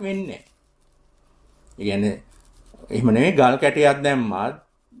දෙයක් වෙන්නේ නැහැ. ඒ කියන්නේ එහෙම නෙවෙයි ගල් කැටයක් දැම්මත්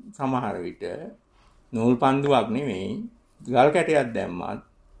සමහර විට නූල් පන්දුවක් නෙවෙයි ගල් කැටයක් දැම්මත්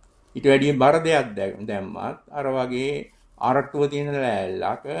ඊට වැඩිය බර දෙයක් දැම්මත් අර වගේ අරටුව තියෙන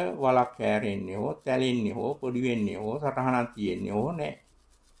ලෑල්ලක වලක් කෑරෙන්නේ හෝ තැලෙන්නේ හෝ පොඩි වෙන්නේ හෝ සටහනක් තියෙන්නේ හෝ නැහැ.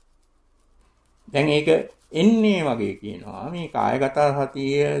 දැන් ඒක එන්නේ වගේ කියනවා මේ කායගත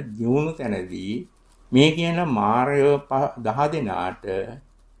සතිය දියුණු තැනදී මේ කියන මාර්ය 10 දෙනාට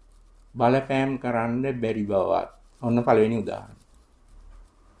බලපෑම් කරන්න බැරි බවත් ඔන්න පළවෙනි උදාහරණය.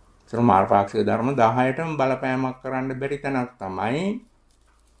 මාර්ගපාක්ෂික ධර්ම 10ටම බලපෑමක් කරන්න බැරි තැනක් තමයි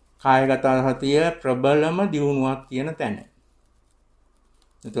කායගත සතිය ප්‍රබලම දියුණුවක් තියෙන තැන.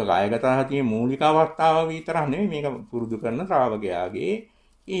 එතකොට කායගත සතියේ මූලික අවස්ථාව විතරක් නෙවෙයි මේක පුරුදු කරන ශ්‍රාවකයාගේ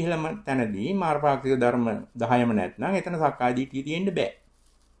ඉහළම තැනදී මාර්ගපාක්ෂික ධර්ම 10ම නැත්නම් එතන සක්කාය දිට්ඨිය තියෙන්න බෑ.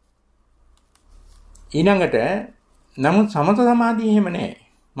 ඊළඟට නමුත් සමත සමාධිය එහෙම නැහැ.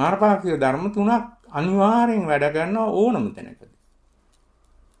 මාර්ගපාක්ෂික ධර්ම තුනක් අනිවාර්යෙන් වැඩ කරන ඕනම තැනකදී.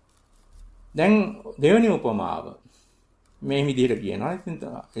 දැන් දෙවෙනි උපමාව මේ විදිහට කියනවා. ඉතින්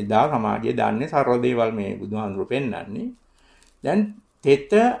එදා සමාජයේ දාන්නේ සර්ව දේවල් මේ බුදුහාඳුරු පෙන්නන්නේ. දැන්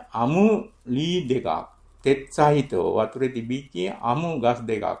තෙත අමු ලී දෙකක් තෙත් සහිතව වතුරේ තිබිච්ච අමු ගස්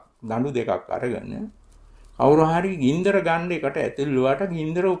දෙකක් දඬු දෙකක් අරගෙන කවුරු හරි ගින්දර ගන්න එකට ඇතුළුවට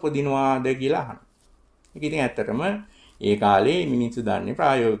ගින්දර උපදිනවාද කියලා අහනවා. ඒක ඉතින් ඇත්තටම ඒ කාලේ මිනිස්සු දන්නේ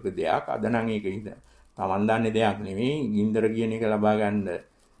ප්‍රායෝගික දෙයක්. අද නම් ඒක තමන් දන්නේ දෙයක් නෙමෙයි. ගින්දර කියන එක ලබා ගන්න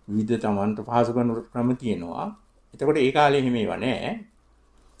විවිධ තමන්ට පහසු කරන ක්‍රම තියෙනවා. එතකොට ඒ කාලේ එහෙම ඒවා නැහැ.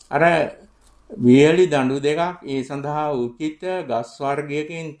 අර වියලි දඬු දෙකක් ඒ සඳහා උචිත ගස්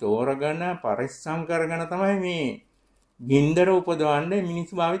වර්ගයකින් තෝරගෙන පරිස්සම් කරගෙන තමයි මේ ගින්දර උපදවන්නේ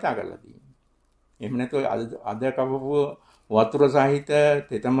මිනිස්සු භාවිතා කරලා තියෙන්නේ. එහෙම නැත්නම් අද කවපුව වතුර සහිත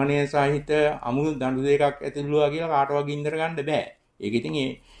තෙතමනය සහිත අමු දඬු දෙකක් ඇතුළුවා කියලා කාටවත් ගින්දර ගන්න බෑ. ඒක ඉතින්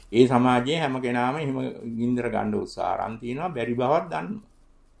ඒ සමාජයේ හැම කෙනාම එහෙම ගින්දර ගන්න උත්සාහ අරන් තිනවා බැරි බවක් දන්නවා.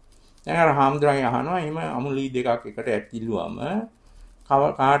 දැන් අර හාමුදුරන්ගේ අහනවා එහෙම අමුලි දෙකක් එකට ඇතිල්ලුවම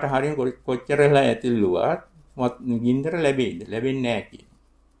කාට හරි කොච්චරලා ඇතිල්ලුවත් ගින්දර ලැබෙයිද? ලැබෙන්නේ නැහැ කියන.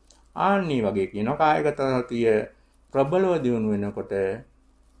 ආන්නේ වගේ කියනවා කායගත සතිය ප්‍රබලව දියුණු වෙනකොට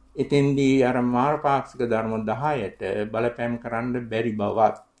එතෙන්දී අර මාර්ගපාක්ෂික ධර්ම 10ට බලපෑම් කරන්න බැරි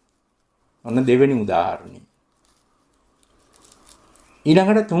බවත්. ඔන්න දෙවෙනි උදාහරණය.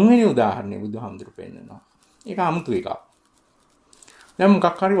 ඊළඟට තුන්වෙනි උදාහරණය බුදුහාමුදුරු පෙන්නනවා. ඒක 아무තු එකක්. දැන්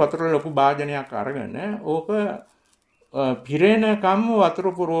මොකක් හරි වතුර ලොකු භාජනයක් අරගෙන ඕක පිරෙනකම් වතුර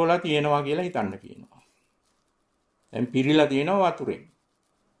පුරවලා තියෙනවා කියලා හිතන්න කියනවා. දැන් පිරීලා තියෙනවා වතුරෙන්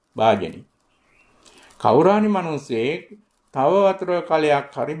භාජනේ. කවුරුහරි මිනිස්සෙක් තව වතුර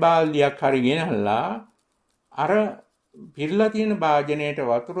කලයක් හරි බාල්දියක් හරි ගෙනල්ලා අර පිරීලා තියෙන භාජනයට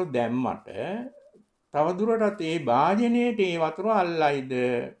වතුර දැම්මට තව දුරටත් ඒ භාජනයට ඒ වතුර අල්ලයිද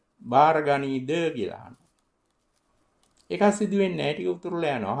බාර ගනීද කියලා අහනවා. ඒක සිදු වෙන්නේ නැහැ. ටික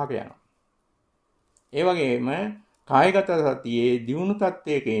උතුරලා යනවා, අහක යනවා. ඒ වගේම කායගත සතියේ දියුණු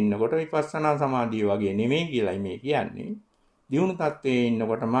තත්වයක ඉන්නකොට විපස්සනා සමාධිය වගේ නෙමෙයි කියලායි මේ කියන්නේ. දියුණු තත්වයේ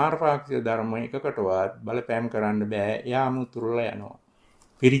ඉන්නකොට මාර්ගපාක්ෂික ධර්ම එකකටවත් බලපෑම් කරන්න බෑ. යාම උතුරලා යනවා.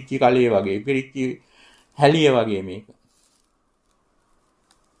 පිරිච්චි කලයේ වගේ, පිරිච්චි හැලිය වගේ මේක.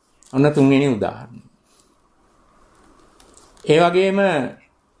 ඔන්න තුන්වෙනි උදාහරණය. ඒ වගේම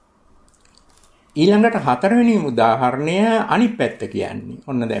ඊළඟට හතරවෙනි උදාහරණය අනිත් පැත්ත කියන්නේ.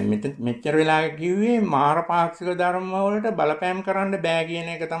 ඔන්න දැන් මෙච්චර වෙලා කිව්වේ මාරපාක්ෂික ධර්ම වලට බලපෑම් කරන්න බෑ කියන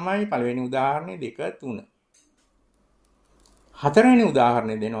එක තමයි පළවෙනි උදාහරණේ 2 3. හතරවෙනි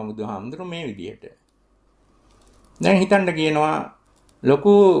උදාහරණය දෙනවා බුදුහාමුදුරු මේ විදිහට. දැන් හිතන්න කියනවා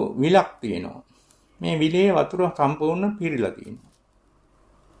ලොකු විලක් තියෙනවා. මේ විලේ වතුර සම්පූර්ණ පිරීලා තියෙනවා.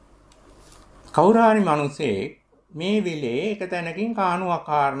 කවුරු හරි මිනිසෙක් මේ විලේ එක තැනකින් කානුවක්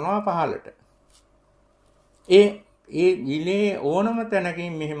කාරනවා පහළට. ඒ විලේ ඕනම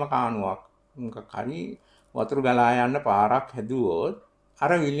තැනකින් මෙහෙම කානුවක් මොකක් හරි වතුර ගලා යන්න පාරක් හැදුවොත්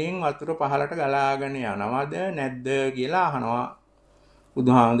අර විලෙන් වතුර පහළට ගලාගෙන යනවද නැද්ද කියලා අහනවා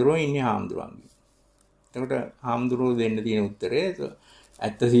බුදුහාමුදුරුවෝ ඉන්නේ හාමුදුරුවන්ගෙන්. එතකොට හාමුදුරුවෝ දෙන්න තියෙන උත්තරේ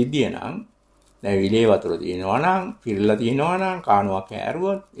ඇත්ත සිද්ධිය නම් දැන් විලේ වතුර තියෙනවා නම් පිරලා තියෙනවා නම් කානුවක්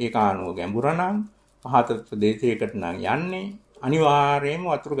ඇරුවොත් ඒ කානුව ගැඹුර නම් පහත ප්‍රදේශයකට නම් යන්නේ අනිවාර්යයෙන්ම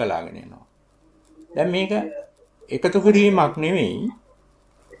වතුර ගලාගෙන යනවා. දැන් මේක එකතු කිරීමක් නෙවෙයි.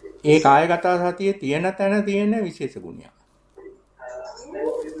 ඒ කායගත සතියේ තියෙන තැන තියෙන විශේෂ ගුණයක්.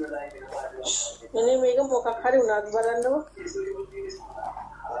 එනේ මේක මොකක් හරි උනාද බලන්නකො.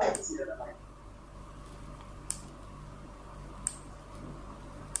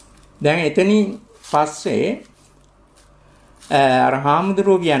 දැන් එතනින් පස්සේ අර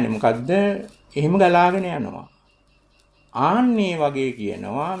හාමුදුරුවෝ කියන්නේ මොකද්ද? එහෙම ගලාගෙන යනවා. ආන්නේ වගේ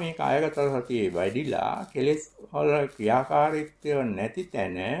කියනවා මේ කායගත සතියේ වැඩිලා කෙලෙස් වල ක්‍රියාකාරීත්වය නැති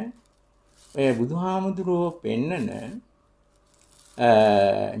තැන ඔය බුදුහාමුදුරුවෝ පෙන්නන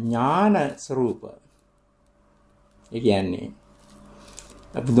ඥාන ස්වરૂප. ඒ කියන්නේ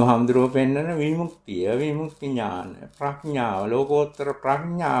බුදුහාමුදුරුවෝ පෙන්නන විමුක්තිය, විමුක්ති ඥාන, ප්‍රඥාව, ලෝකෝත්තර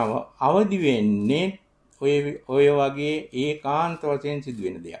ප්‍රඥාව අවදි වෙන්නේ ඔය වගේ ඒකාන්ත වශයෙන්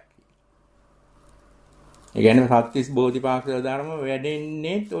සිදුවෙන දෙයක්. ඒ කියන්නේ සත්‍තිස් බෝධිපාක්ෂික ධර්ම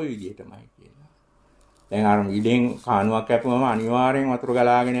වැඩෙන්නේ ওই විදිහටමයි කියලා. දැන් අර ඉඩෙන් කානුවක් කැපුවම අනිවාර්යෙන් වතුර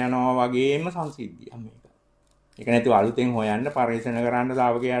ගලාගෙන යනවා වගේම සංසිද්ධියක් මේක. ඒක නැතුව අලුතෙන් හොයන්න පරිශන කරන්න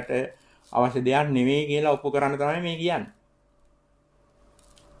තාවකයට අවශ්‍ය දෙයක් නෙවෙයි කියලා ඔප්පු කරන්න තමයි මේ කියන්නේ.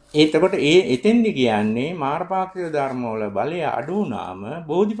 එතකොට එතෙන්දි කියන්නේ මාර්ගපාක්ෂික ධර්ම වල බලය අඩු වුණාම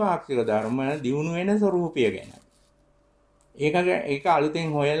බෝධිපාක්ෂික ධර්ම දියුණු වෙන ස්වરૂපය ගැන. ඒක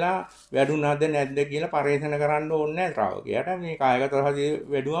අලුතෙන් හොයලා වැඩුණාද නැද්ද කියලා පරිශන කරන්න ඕනේ නැහැ ශ්‍රාවකයාට. මේ කායගත සතිය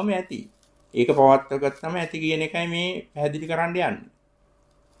වැඩුවම ඇති. ඒක පවත්වාගත්තම ඇති කියන එකයි මේ පැහැදිලි කරන්න යන්නේ.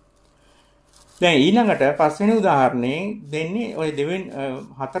 දැන් ඊළඟට පස්වෙනි උදාහරණේ දෙන්නේ ඔය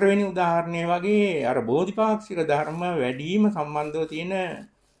හතරවෙනි උදාහරණේ වගේ අර බෝධිපාක්ෂික ධර්ම වැඩිම සම්බන්ධව තියෙන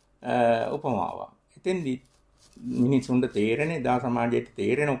උපමාවක්. එතෙන්දි මිනිසුන්ට තේරෙන දා සමාජයට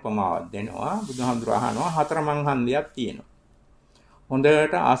තේරෙන උපමාවක් දෙනවා. බුදුහාමුදුරුවෝ අහනවා හතර මං හන්දියක් තියෙනවා.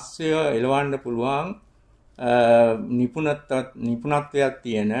 හොඳට අස්සය එලවන්න පුළුවන් නිපුණත්වයක්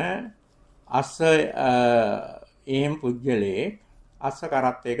තියෙන අස්ස එහෙම් පුජ්‍යලේ අස්ස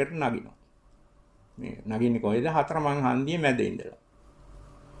කරත්තයකට නගිනවා. මේ නගින්නේ කොහෙද? හතර මං හන්දියේ මැද ඉඳලා.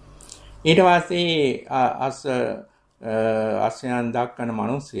 ඊට පස්සේ අස්සයන් දක්වන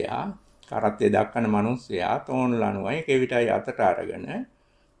මිනිසයා කරත්තේ දක්වන මිනිසයා තෝන් ලනුවයි කෙවිතයි අතට අරගෙන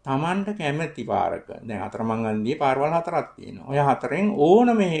Tamanට කැමැති පාරක දැන් අතරමං හන්දියේ පාරවල් හතරක් තියෙනවා. ඔය හතරෙන් ඕන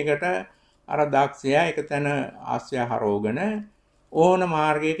මෙහෙකට අර දක්ෂයා එකතැන ආශ්‍රය හරවගෙන ඕන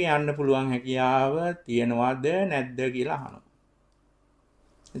මාර්ගයක යන්න පුළුවන් හැකියාව තියනවද නැද්ද කියලා අහනවා.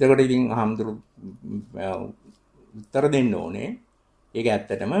 එතකොට ඉතින් හාමුදුරු උත්තර දෙන්න ඕනේ. ඒක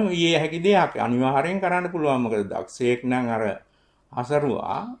ඇත්තටම ඊයේ හැකි දෙයක්. අනිවාර්යෙන් කරන්න පුළුවන්. මොකද දක්ෂයෙක් නම් අර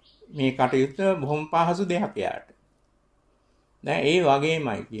අසරුවා මේ කටයුත්ත බොහොම පහසු දෙයක් යාට. දැන් ඒ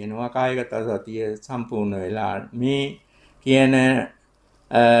වගේමයි කියනවා කායගත සතිය සම්පූර්ණ වෙලා මේ කියන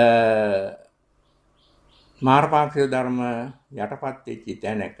මාර්ගපාක්ෂික ධර්ම යටපත් වෙච්ච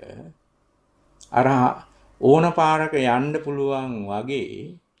තැනක අර ඕන පාරක යන්න පුළුවන් වගේ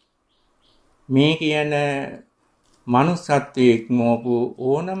මේ කියන මනුස්සත්වයේ ඉක්මවපු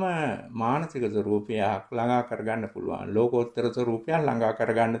ඕනම මානසික ස්වરૂපයක් ළඟා කරගන්න පුළුවන්. ලෝකෝත්තර ස්වરૂපයක් ළඟා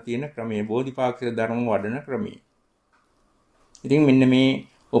කරගන්න තියෙන ක්‍රමයේ බෝධිපාක්ෂික ධර්ම වඩන ක්‍රමයේ. ඉතින් මෙන්න මේ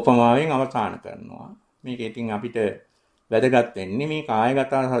උපමාවෙන් අවසන් කරනවා. මේක ඉතින් අපිට වැදගත් වෙන්නේ මේ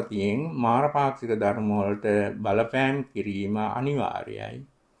කායගත සතියෙන් මාරපාක්ෂික ධර්ම වලට බලපෑම් කිරීම අනිවාර්යයි.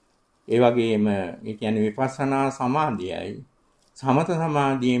 ඒ වගේම ඒ කියන්නේ විපස්සනා සමාධියයි සමත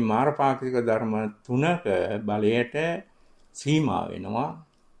සමාධියේ මාර්ගපාක්ෂික ධර්ම 3ක බලයට සීමා වෙනවා.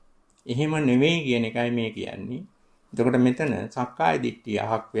 එහෙම නෙවෙයි කියන එකයි මේ කියන්නේ. එතකොට මෙතන සක්කාය දිට්ඨිය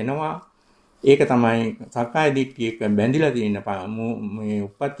අහක් වෙනවා. ඒක තමයි සක්කාය දිට්ඨියක බැඳිලා තියෙන මේ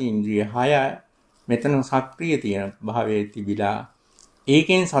උප්පත්ති ඉන්ද්‍රිය 6 මෙතන සක්‍රිය තියෙන භාවයේ තිබිලා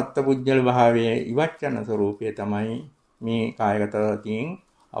ඒකෙන් සත්පුජ්‍යල භාවයේ ඉවච්ඡන ස්වરૂපය තමයි මේ කායගත සතියෙන්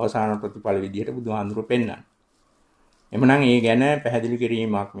අවසාන ප්‍රතිඵල විදිහට බුදුහාඳුරු පෙන්වන්නේ. එhmenan ඒ ගැන පැහැදිලි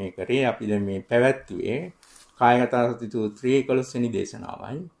කිරීමක් මේ කරේ අපි දැන් මේ පැවැත්වුවේ කායගත සති සූත්‍රයේ 11 වෙනි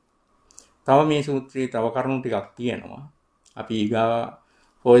දේශනාවයි. තව මේ සූත්‍රයේ තව කරුණු ටිකක් තියෙනවා. අපි ඊගා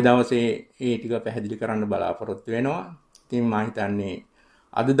පොය දවසේ ඒ ටික පැහැදිලි කරන්න බලාපොරොත්තු වෙනවා. ඉතින් මම හිතන්නේ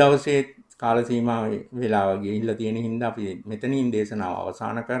අද දවසේ කාල සීමාව වෙලාව ගිහිල්ලා තියෙන හින්දා අපි මෙතනින් දේශනාව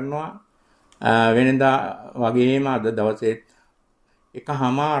අවසන් කරනවා. වෙනදා වගේම අද දවසේ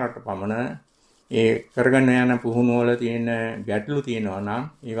එකමාරට පමණ ඒ කරගෙන යන පුහුණුව වල තියෙන ගැටලු තියෙනවා නම්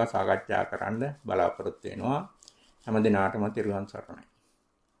ඒවා සාකච්ඡා කරන්න බලාපොරොත්තු වෙනවා. හැම දිනාටම තිරුවන් සරණයි.